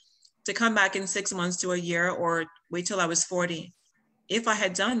articles, to come back in 6 months to a year or wait till I was 40. If I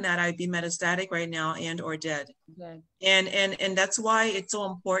had done that, I'd be metastatic right now and or dead. Okay. And that's why it's so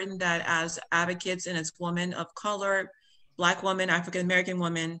important that as advocates and as women of color, Black women, African-American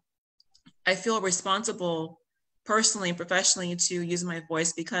women, I feel responsible personally and professionally to use my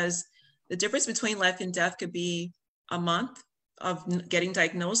voice, because the difference between life and death could be a month of getting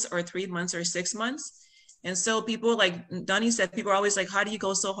diagnosed or 3 months or 6 months. And so people, like Donnie said, people are always like, how do you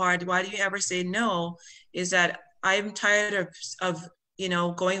go so hard? Why do you ever say no? Is that I'm tired of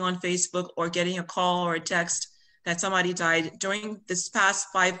going on Facebook or getting a call or a text that somebody died. During this past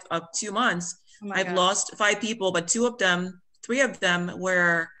 2 months, I've lost 5 people, but 3 of them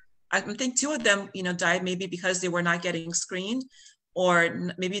were, I think 2 of them, died maybe because they were not getting screened,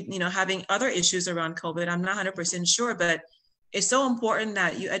 or maybe, having other issues around COVID. I'm not 100% sure, but it's so important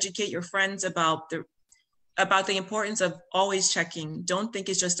that you educate your friends about the importance of always checking. Don't think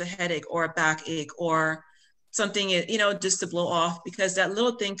it's just a headache or a backache or something, just to blow off, because that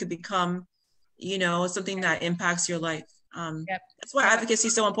little thing could become, something that impacts your life. That's why advocacy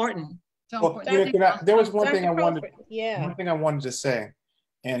is so important. Well, there was one thing I wanted to say,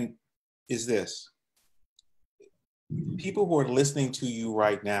 and is this: people who are listening to you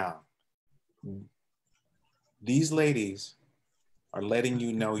right now, these ladies are letting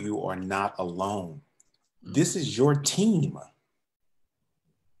you know you are not alone. This is your team.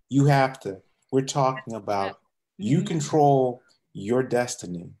 We're talking about, you control your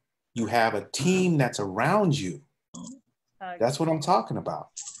destiny. You have a team that's around you. That's what I'm talking about.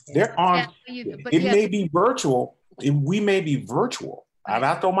 It may be virtual. We may be virtual. And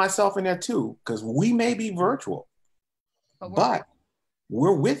I throw myself in there too, because we may be virtual, but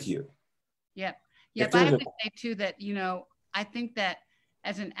we're with you. Yeah. Yeah. But I have to say too that, I think that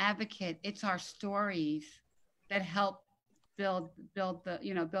as an advocate, it's our stories that help build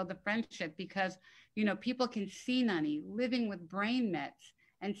the friendship, because, people can see Nani living with brain mets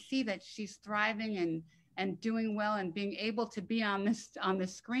and see that she's thriving and doing well and being able to be on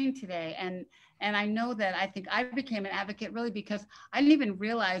this screen today. And I know that I think I became an advocate really because I didn't even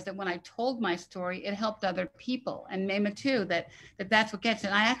realize that when I told my story, it helped other people, and Mema too, that's what gets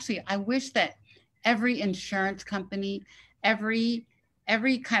it. And I wish that every insurance company, every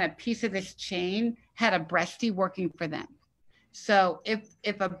kind of piece of this chain had a breastie working for them. So if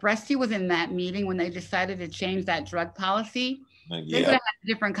a breastie was in that meeting when they decided to change that drug policy, they would have had a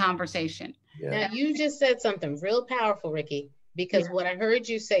different conversation. Yeah. Now you just said something real powerful, Ricky, because what I heard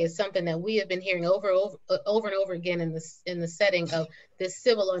you say is something that we have been hearing over and over again in the setting of this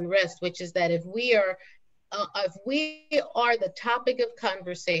civil unrest, which is that if we are the topic of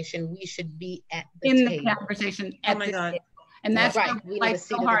conversation, we should be at the table. The conversation. Oh my God. And that's right. We need a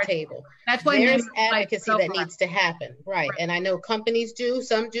seat so at the table. That's why there's advocacy that needs to happen. Right. And I know companies do,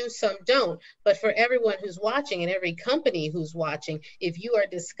 some don't. But for everyone who's watching and every company who's watching, if you are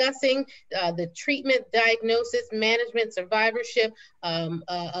discussing the treatment, diagnosis, management, survivorship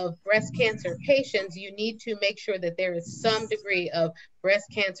of breast cancer patients, you need to make sure that there is some degree of breast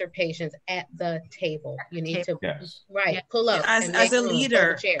cancer patients at the table. You need to pull up as a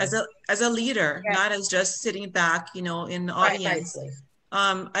leader, as a leader, yes. not as just sitting back, in the audience.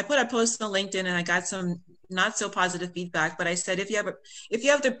 I put a post on LinkedIn and I got some not so positive feedback, but I said, if you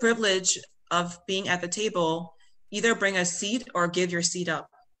have the privilege of being at the table, either bring a seat or give your seat up.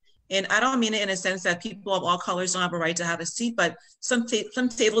 And I don't mean it in a sense that people of all colors don't have a right to have a seat, but some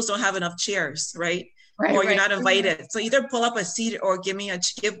tables don't have enough chairs, right? Or you're not invited. So either pull up a seat or give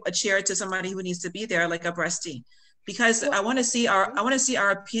a chair to somebody who needs to be there, like a breastie, because I want to see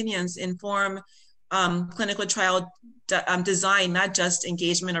our opinions inform clinical trial design, not just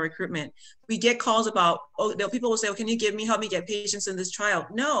engagement or recruitment. We get calls about, people will say, "Oh, can you help me get patients in this trial?"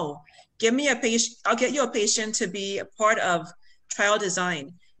 No, give me a patient. I'll get you a patient to be a part of trial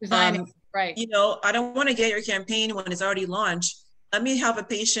design. Right. I don't want to get your campaign when it's already launched. Let me have a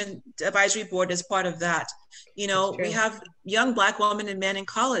patient advisory board as part of that. We have young Black women and men in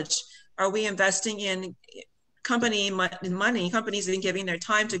college. Are we investing in companies and giving their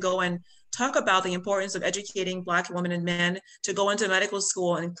time to go and talk about the importance of educating Black women and men to go into medical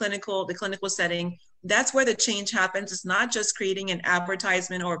school and the clinical setting? That's where the change happens. It's not just creating an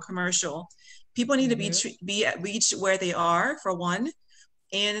advertisement or a commercial. People need to be reached where they are, for one,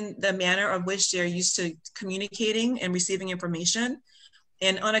 in the manner of which they're used to communicating and receiving information,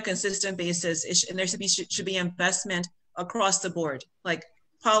 and on a consistent basis. And there should be investment across the board, like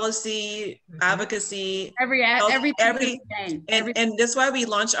policy, advocacy, and that's why we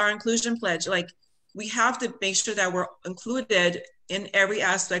launched our inclusion pledge. Like, we have to make sure that we're included in every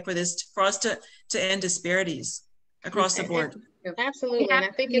aspect for us to end disparities across the board. Absolutely. And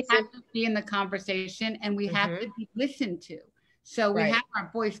I think we have to be in the conversation, and we have to be listened to. So we have our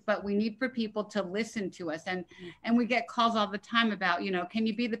voice, but we need for people to listen to us. And we get calls all the time about, can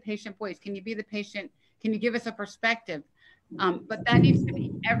you be the patient voice? Can you be the patient? Can you give us a perspective? But that needs to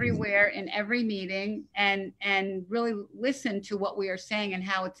be everywhere in every meeting, and really listen to what we are saying and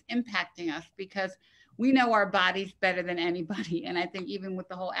how it's impacting us, because we know our bodies better than anybody. And I think even with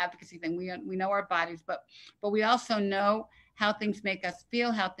the whole advocacy thing, we know our bodies, but we also know how things make us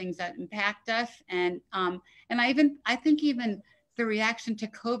feel, how things that impact us. And I think even the reaction to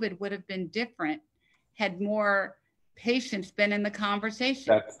COVID would have been different had more patients been in the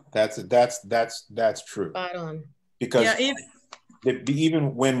conversation. That's true. Spot on. Because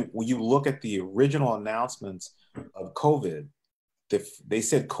even when you look at the original announcements of COVID, they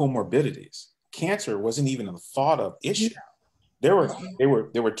said comorbidities. Cancer wasn't even a thought of issue. They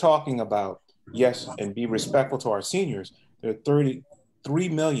were talking about, yes, and be respectful to our seniors. There are 33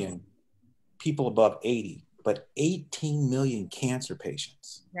 million people above 80, but 18 million cancer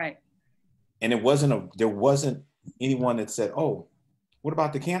patients. Right. And there wasn't anyone that said, "Oh, what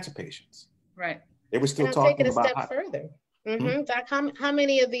about the cancer patients?" Right. They were still talking about. Take it a step further. Doc, how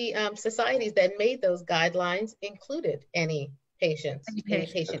many of the societies that made those guidelines included any patient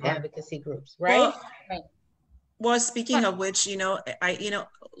advocacy groups, right? Well, speaking of which,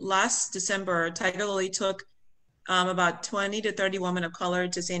 last December, Tiger Lily took about 20 to 30 women of color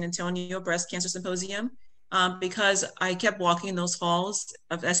to San Antonio Breast Cancer Symposium, because I kept walking those halls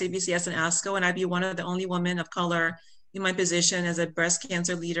of SABCS and ASCO, and I'd be one of the only women of color in my position as a breast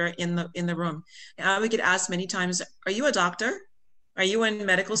cancer leader in the room. And I would get asked many times, "Are you a doctor? Are you in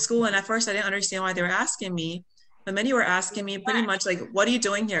medical school?" And at first I didn't understand why they were asking me, but many were asking me pretty much like, "What are you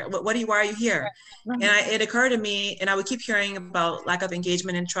doing here? Why are you here?" And it occurred to me, and I would keep hearing about lack of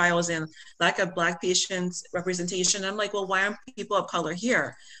engagement in trials and lack of Black patients representation. I'm like, well, why aren't people of color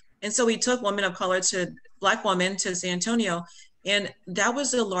here? And so we took Black women to San Antonio, and that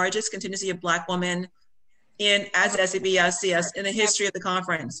was the largest contingency of Black women as SABCS in the history of the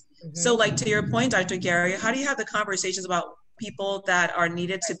conference. So, like, to your point, Dr. Gary, how do you have the conversations about people that are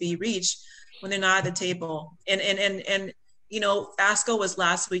needed to be reached when they're not at the table? And ASCO was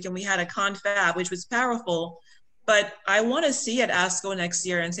last week, and we had a confab, which was powerful. But I want to see at ASCO next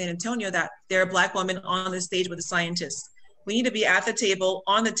year in San Antonio that there are Black women on the stage with the scientists. We need to be at the table,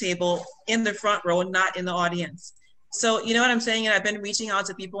 on the table, in the front row, not in the audience. So, you know what I'm saying? And I've been reaching out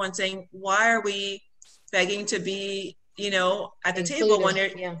to people and saying, why are we begging to be, at the table when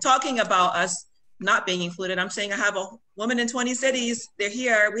they're talking about us not being included? I'm saying I have a woman in 20 cities. They're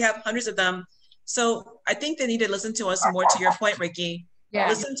here. We have hundreds of them. So I think they need to listen to us more, to your point, Ricky.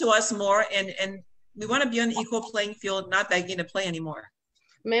 Listen to us more and we want to be on an equal playing field, not begging to play anymore.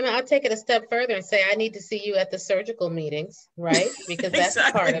 Ma'am, I'll take it a step further and say I need to see you at the surgical meetings, right? Because that's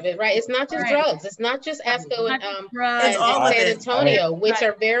Exactly. part of it, right? It's not just drugs. It's not just ASCO and It's all of San it. Antonio, which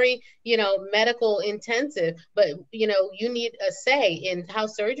are very, medical intensive, but, you need a say in how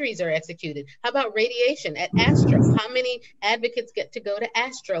surgeries are executed. How about radiation at Astro? How many advocates get to go to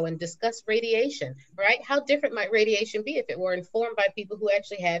Astro and discuss radiation, right? How different might radiation be if it were informed by people who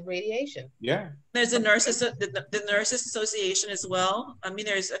actually had radiation? Yeah. There's the Nurses Association as well. I mean,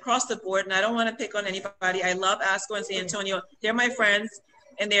 there's across the board, and I don't want to pick on anybody. I love ASCO and San Antonio. They're my friends,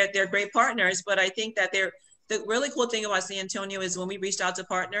 and they're great partners. But I think that the really cool thing about San Antonio is when we reached out to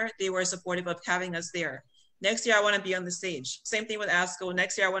partner, they were supportive of having us there. Next year, I want to be on the stage. Same thing with ASCO.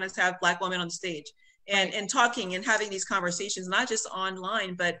 Next year, I want us to have Black women on the stage and talking and having these conversations, not just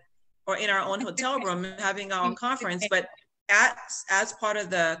online, or in our own hotel room, having our own conference, but as part of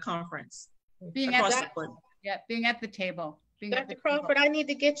the conference. Being at the table. Dr. Crawford, I need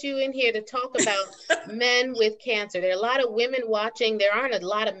to get you in here to talk about men with cancer. There are a lot of women watching. There aren't a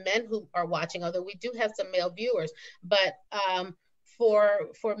lot of men who are watching, although we do have some male viewers. But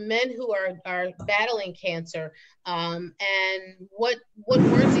for men who are battling cancer, and what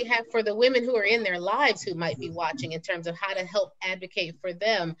words do you have for the women who are in their lives who might be watching in terms of how to help advocate for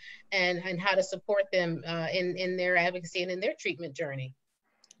them and how to support them in their advocacy and in their treatment journey?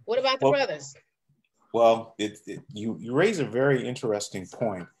 What about the brothers? Well, you raise a very interesting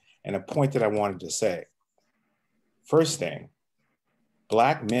point, and a point that I wanted to say. First thing,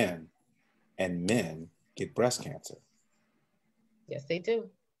 Black men and men get breast cancer. Yes, they do.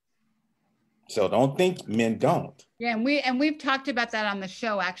 So don't think men don't. Yeah, and we've talked about that on the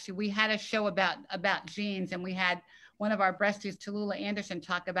show. Actually, we had a show about genes, and we had one of our breasties, Tallulah Anderson,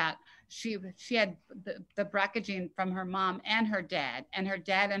 talk about she had the BRCA gene from her mom and her dad and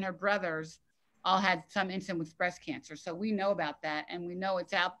her brothers all had some incident with breast cancer. So we know about that, and we know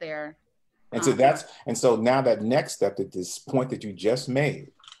it's out there. And so now that next step, that this point that you just made,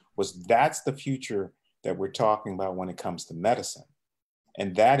 that's the future that we're talking about when it comes to medicine.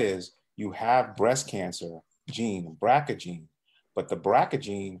 And that is, you have breast cancer gene, BRCA gene, but the BRCA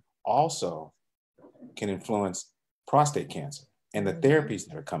gene also can influence prostate cancer and the therapies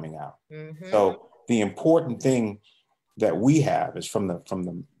that are coming out. Mm-hmm. So the important thing that we have is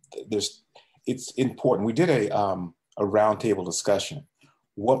it's important. We did a roundtable discussion.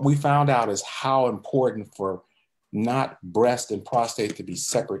 What we found out is how important for not breast and prostate to be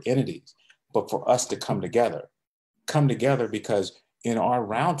separate entities, but for us to come together because in our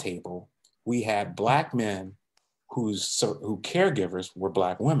roundtable, we had Black men who caregivers were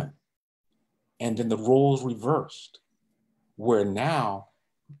Black women. And then the roles reversed, where now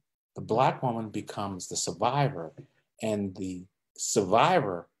the Black woman becomes the survivor and the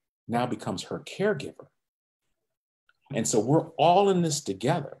survivor now becomes her caregiver. And so we're all in this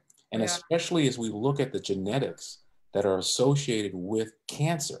together. And especially as we look at the genetics that are associated with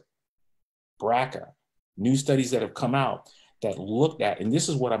cancer, BRCA, new studies that have come out that looked at, and this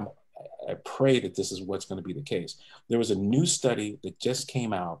is what I pray that this is what's going to be the case. There was a new study that just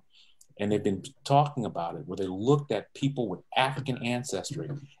came out, and they've been talking about it, where they looked at people with African ancestry,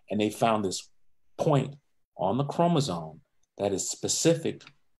 and they found this point on the chromosome that is specific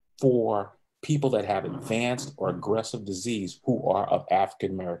for people that have advanced or aggressive disease who are of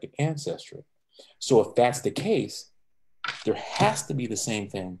African American ancestry. So if that's the case, there has to be the same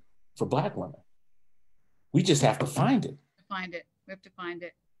thing for Black women. We just have to find it. We have to find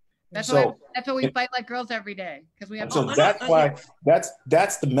it. That's why we fight like girls every day, because we have. So that's why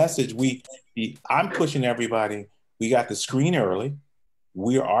that's the message I'm pushing everybody. We got to screen early.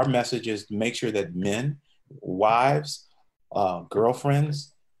 Our message is to make sure that men, wives,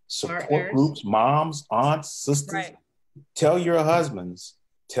 girlfriends, support groups, moms, aunts, sisters, tell your husbands,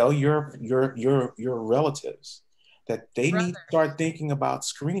 tell your relatives that they need to start thinking about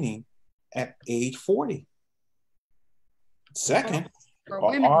screening at age 40. Second,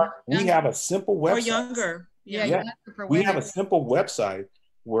 we have a simple website. Or younger. Yeah. We have a simple website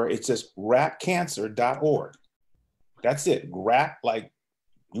where it says rapcancer.org. That's it. Rap, like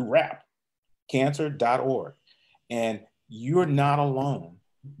you rap, cancer.org. And you're not alone.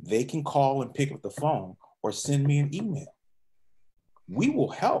 They can call and pick up the phone or send me an email. We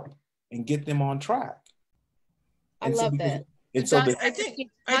will help and get them on track. I love that. And so I think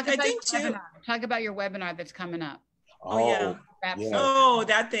too. Talk about your webinar that's coming up. Oh,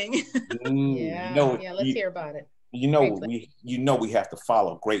 that thing. Let's hear about it. We have to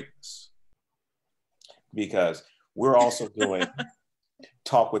follow greatness, because we're also doing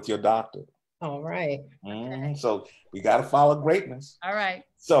Talk with Your Doctor. All right. So we got to follow greatness. All right.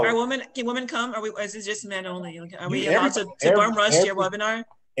 So can women come? Is it just men only? Are we allowed to bum rush your webinar?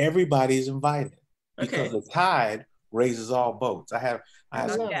 Everybody's invited because Okay. the tide raises all boats. I have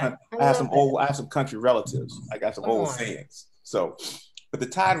some country relatives. I got some old sayings. So, but the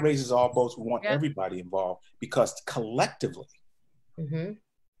tide raises all boats. We want everybody involved because collectively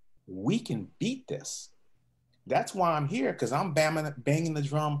we can beat this. That's why I'm here, because I'm banging the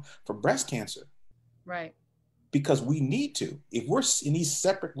drum for breast cancer. Right. Because we need to. If we're in these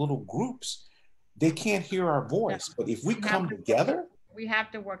separate little groups, they can't hear our voice. But if we come together, we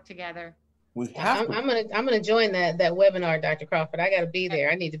have to work together. I'm gonna join that webinar, Dr. Crawford. I got to be there.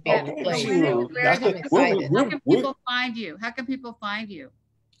 I need to be in the place. I'm excited. How can people find you? How can people find you?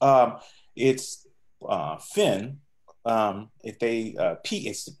 It's Finn. If they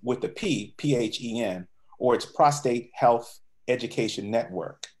it's with the PHEN, or it's Prostate Health Education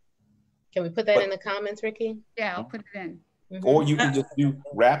Network. Can we put that in the comments, Ricky? Yeah, I'll put it in. Or you can just do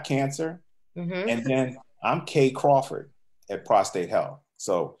Rap Cancer, and then I'm Kay Crawford at Prostate Health.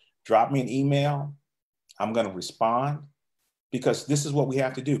 So drop me an email. I'm going to respond, because this is what we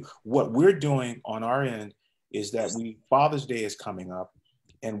have to do. What we're doing on our end is that Father's Day is coming up,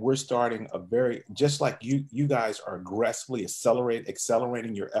 and we're starting just like you guys are aggressively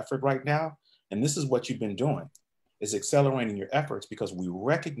accelerating your effort right now. And this is what you've been doing, is accelerating your efforts, because we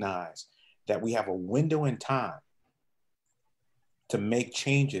recognize that we have a window in time to make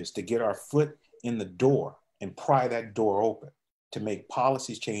changes, to get our foot in the door and pry that door open, to make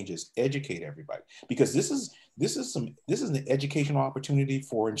policies changes, educate everybody. Because this is an educational opportunity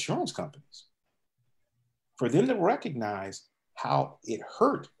for insurance companies, for them to recognize how it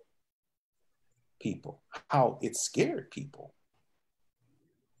hurt people, how it scared people.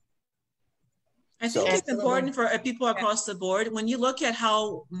 I think it's important for people across the board. When you look at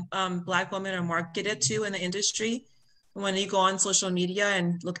how Black women are marketed to in the industry, when you go on social media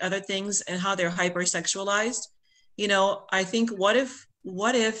and look other things and how they're hypersexualized, I think what if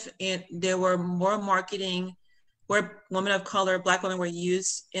there were more marketing where women of color, Black women, were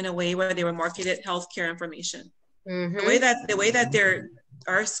used in a way where they were marketed healthcare information. The way that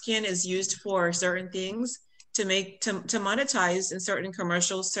our skin is used for certain things to monetize in certain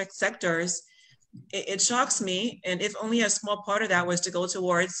commercial sectors. It shocks me. And if only a small part of that was to go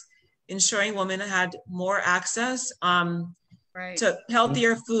towards ensuring women had more access to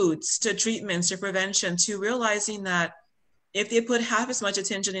healthier foods, to treatments, to prevention, to realizing that if they put half as much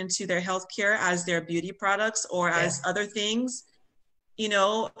attention into their healthcare as their beauty products or as other things, we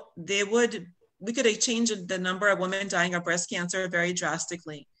could have changed the number of women dying of breast cancer very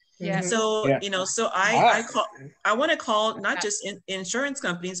drastically. So I want to call not just insurance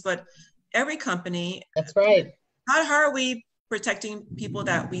companies, but every company. That's right. How are we protecting people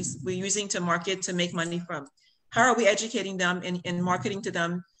that we're using to market to make money from? How are we educating them and marketing to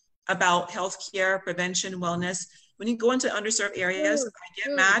them about healthcare, prevention, wellness? When you go into underserved areas, I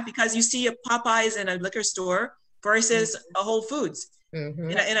get mad because you see a Popeyes in a liquor store versus a Whole Foods.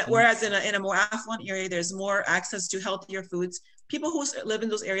 Whereas in a more affluent area, there's more access to healthier foods. People who live in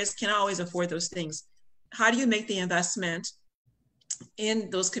those areas cannot always afford those things. How do you make the investment in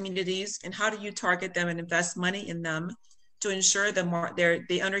those communities, and how do you target them and invest money in them to ensure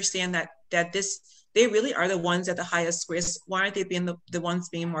they understand that they really are the ones at the highest risk? Why aren't they being the ones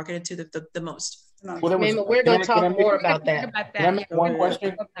being marketed to the most? We're going to talk more about that. Can I make one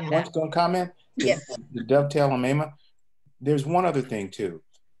question? One comment? Yes. To dovetail on Mema. There's one other thing too.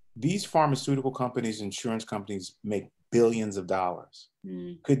 These pharmaceutical companies, insurance companies make billions of dollars.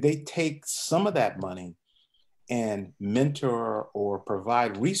 Could they take some of that money and mentor or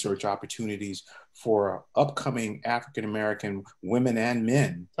provide research opportunities for upcoming African-American women and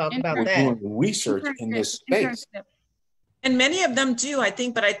men doing research in this space? And many of them do, I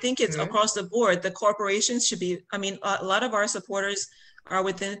think, but I think it's across the board. The corporations should be, a lot of our supporters are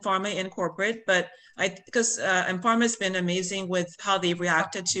within pharma and corporate, but and pharma has been amazing with how they've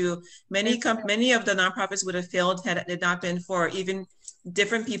reacted to many of the nonprofits would have failed had it not been for even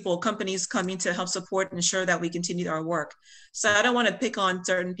different companies coming to help support and ensure that we continue our work. So I don't want to pick on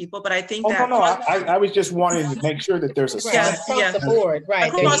certain people, but I think I was just wanting to make sure that there's a across the board,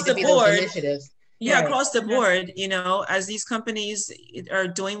 right? Across the board, initiatives. Yeah, right. Across the board, as these companies are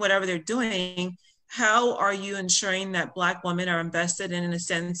doing whatever they're doing, how are you ensuring that Black women are invested in a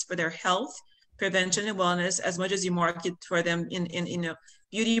sense for their health, prevention, and wellness as much as you market for them in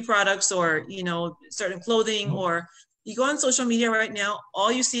beauty products or certain clothing? Or you go on social media right now,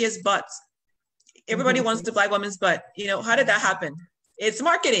 all you see is butts. Everybody wants the Black woman's butt. How did that happen? It's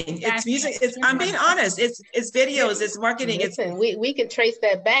marketing, it's music, I'm being honest, it's videos, it's marketing. Listen, we can trace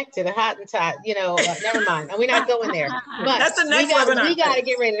that back to the Hottentot, never mind. We're not going there. But that's the next webinar. We got to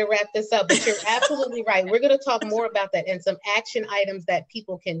get ready to wrap this up, but you're absolutely right. We're going to talk more about that and some action items that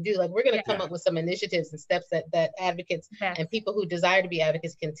people can do. Like we're going to come up with some initiatives and steps that advocates and people who desire to be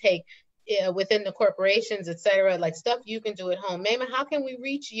advocates can take within the corporations, et cetera, like stuff you can do at home. Mema, how can we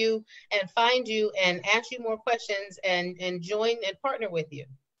reach you and find you and ask you more questions and join and partner with you?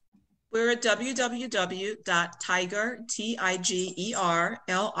 We're at www.tiger, TIGERLILY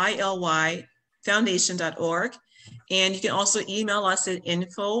foundation.org. And you can also email us at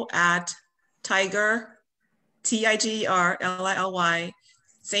info@tiger, TIGERLILY,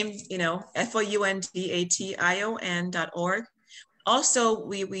 same, FOUNDATION.org. Also,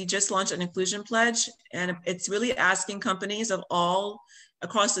 we just launched an inclusion pledge, and it's really asking companies of all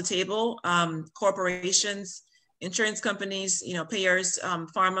across the table, corporations, insurance companies, payers,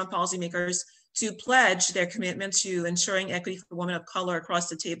 pharma policymakers, to pledge their commitment to ensuring equity for women of color across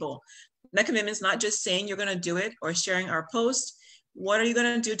the table. That commitment is not just saying you're going to do it or sharing our post. What are you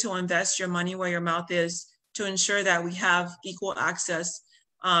going to do to invest your money where your mouth is to ensure that we have equal access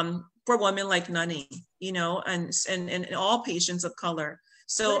for women like Nani, and all patients of color.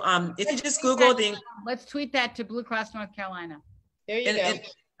 So if you just Google let's tweet that to Blue Cross North Carolina. There you go.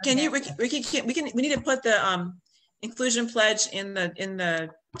 Can you, Ricky, we need to put the inclusion pledge in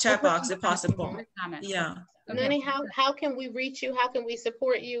the chat box if possible. Yeah. Nani, how can we reach you? How can we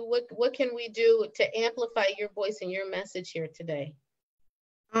support you? What can we do to amplify your voice and your message here today?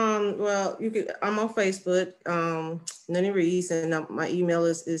 Well, I'm on Facebook, Nani Reese, and my email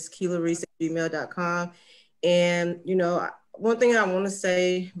is keelareese@gmail.com. And, one thing I want to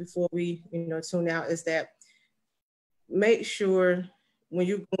say before we, tune out is that make sure when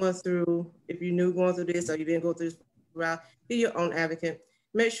you're going through, if you're new going through this or you didn't go through this route, be your own advocate.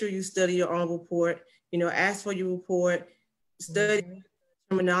 Make sure you study your own report, ask for your report, study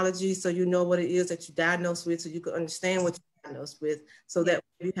terminology so you know what it is that you're diagnosed with, so you can understand what you're diagnosed with, so that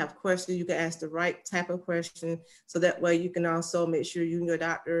if you have questions, you can ask the right type of question, so that way you can also make sure you and your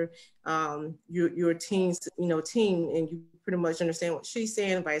doctor, your team, and you pretty much understand what she's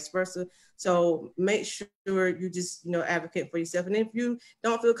saying and vice versa. So make sure you just, advocate for yourself. And if you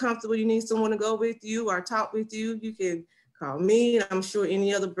don't feel comfortable, you need someone to go with you or talk with you, you can call me, and I'm sure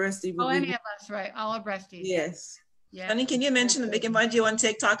any other breastie. Any of us, right? All our breasties. Yes. Yeah. Honey, can you mention that they can find you on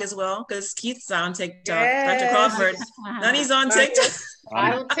TikTok as well? Because Keith's on TikTok. Yes. Dr. Crawford. Nani's on TikTok.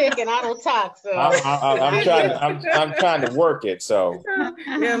 I don't tick and I don't talk. So I'm trying to work it. So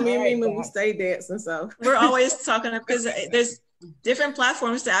yeah, me when we stay dancing. So we're always talking because there's different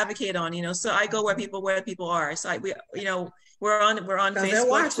platforms to advocate on. So I go where people are. So we're on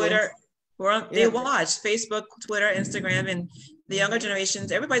Facebook, Twitter. They watch Facebook, Twitter, Instagram, and the younger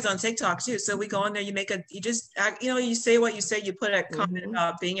generations. Everybody's on TikTok too. So we go on there. You you say what you say. You put a comment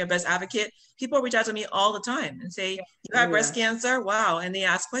about being your best advocate. People reach out to me all the time and say, "You have breast cancer? Wow!" And they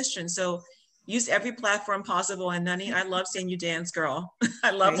ask questions. So use every platform possible. And Nani, I love seeing you dance, girl. I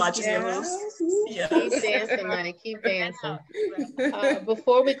love watching your moves. Yeah. Keep dancing, Nani. Keep dancing.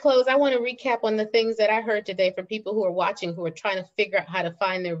 Before we close, I want to recap on the things that I heard today from people who are watching, who are trying to figure out how to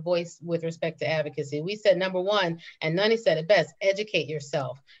find their voice with respect to advocacy. We said number one, and Nani said it best: educate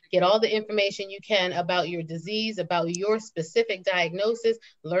yourself. Get all the information you can about your disease, about your specific diagnosis,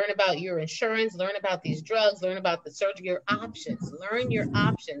 learn about your insurance, learn about these drugs, learn about the surgery, your options, learn your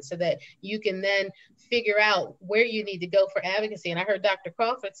options so that you can then figure out where you need to go for advocacy. And I heard Dr.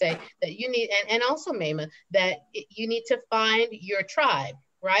 Crawford say that you need, and also Mema, that you need to find your tribe,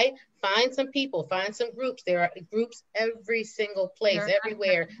 right? Find some people, find some groups. There are groups every single place,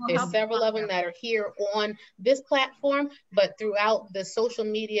 everywhere. There's several of them that are here on this platform, but throughout the social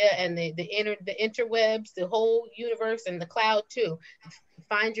media and the interwebs, the whole universe and the cloud too.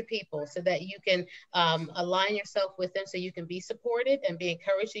 Find your people so that you can align yourself with them so you can be supported and be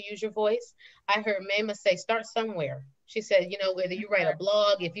encouraged to use your voice. I heard Mema say, start somewhere. She said, whether you write a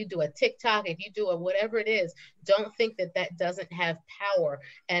blog, if you do a TikTok, if you do a whatever it is, don't think that doesn't have power.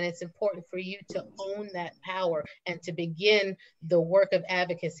 And it's important for you to own that power and to begin the work of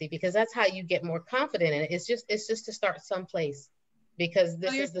advocacy, because that's how you get more confident in it. It's just to start someplace. Because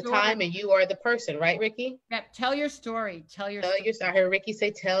this is the time and you are the person, right, Ricky? Yeah, tell your story. I heard Ricky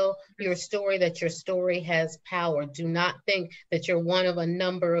say, tell your story, that your story has power. Do not think that you're one of a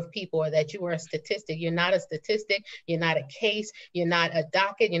number of people or that you are a statistic. You're not a statistic. You're not a case. You're not a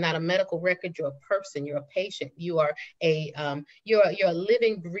docket. You're not a medical record. You're a person. You're a patient. You are you're a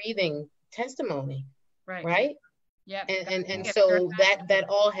living, breathing testimony, right? Yep. And so that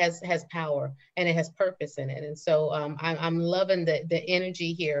all has power, and it has purpose in it. And so I'm loving the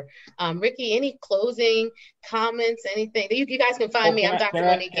energy here. Ricky, any closing comments, anything? You guys can find me. I'm Dr.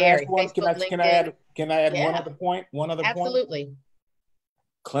 Monique Gary. Facebook, LinkedIn. Can I add Yeah. one other point? Absolutely.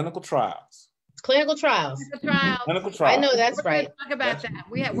 Clinical trials. Clinical trials. Clinical trials. I know that's right. Talk about that.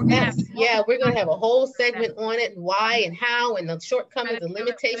 We're gonna have a whole segment on it, why and how, and the shortcomings, the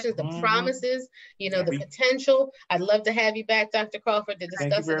limitations, the promises, the potential. I'd love to have you back, Dr. Crawford, to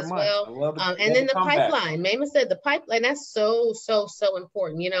discuss it as well. And then the pipeline. Mama said the pipeline, that's so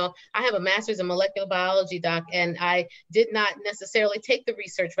important. I have a master's in molecular biology, doc, and I did not necessarily take the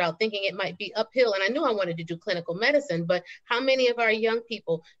research route thinking it might be uphill. And I knew I wanted to do clinical medicine, but how many of our young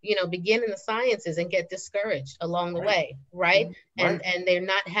people, begin in the sciences and get discouraged along the way, right? And they're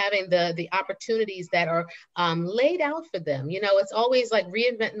not having the opportunities that are laid out for them. It's always like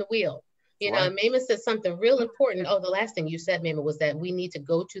reinventing the wheel. Mama said something real important. Oh, the last thing you said, Mama, was that we need to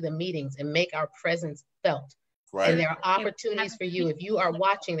go to the meetings and make our presence felt. Right. And there are opportunities for you. If you are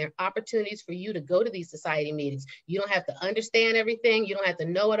watching, there are opportunities for you to go to these society meetings. You don't have to understand everything. You don't have to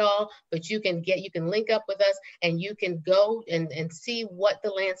know it all, but you can link up with us, and you can go and see what the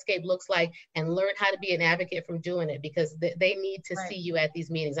landscape looks like and learn how to be an advocate from doing it, because they need to see you at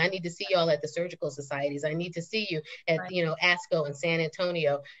these meetings. I need to see y'all at the surgical societies. I need to see you at, ASCO and San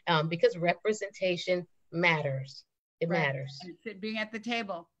Antonio, because representation matters. It matters. And being at the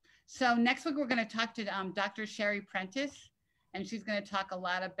table. So next week, we're going to talk to Dr. Sherry Prentice, and she's going to talk a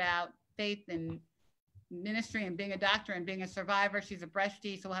lot about faith and ministry and being a doctor and being a survivor. She's a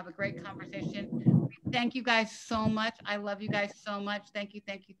breastie, so we'll have a great conversation. Thank you guys so much. I love you guys so much. Thank you.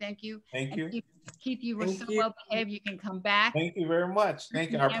 Thank you. Keith, you were so well behaved. You can come back. Thank you very much.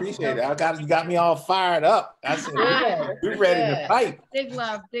 Thank you. I appreciate it. You got me all fired up. I said, we're ready to fight. Big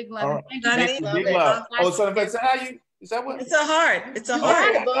love. Right. Thank you. Big love. Oh, so that's how you. Is that what? It's a heart. You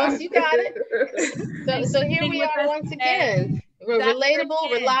got it, boss. You got it. So here we are once again. We're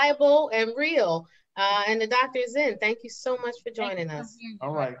relatable, reliable, and real. And the doctor is in. Thank you so much for joining us.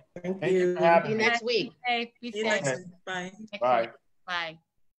 All right. Thank you. See you next week. Be safe. Bye. Bye. Bye.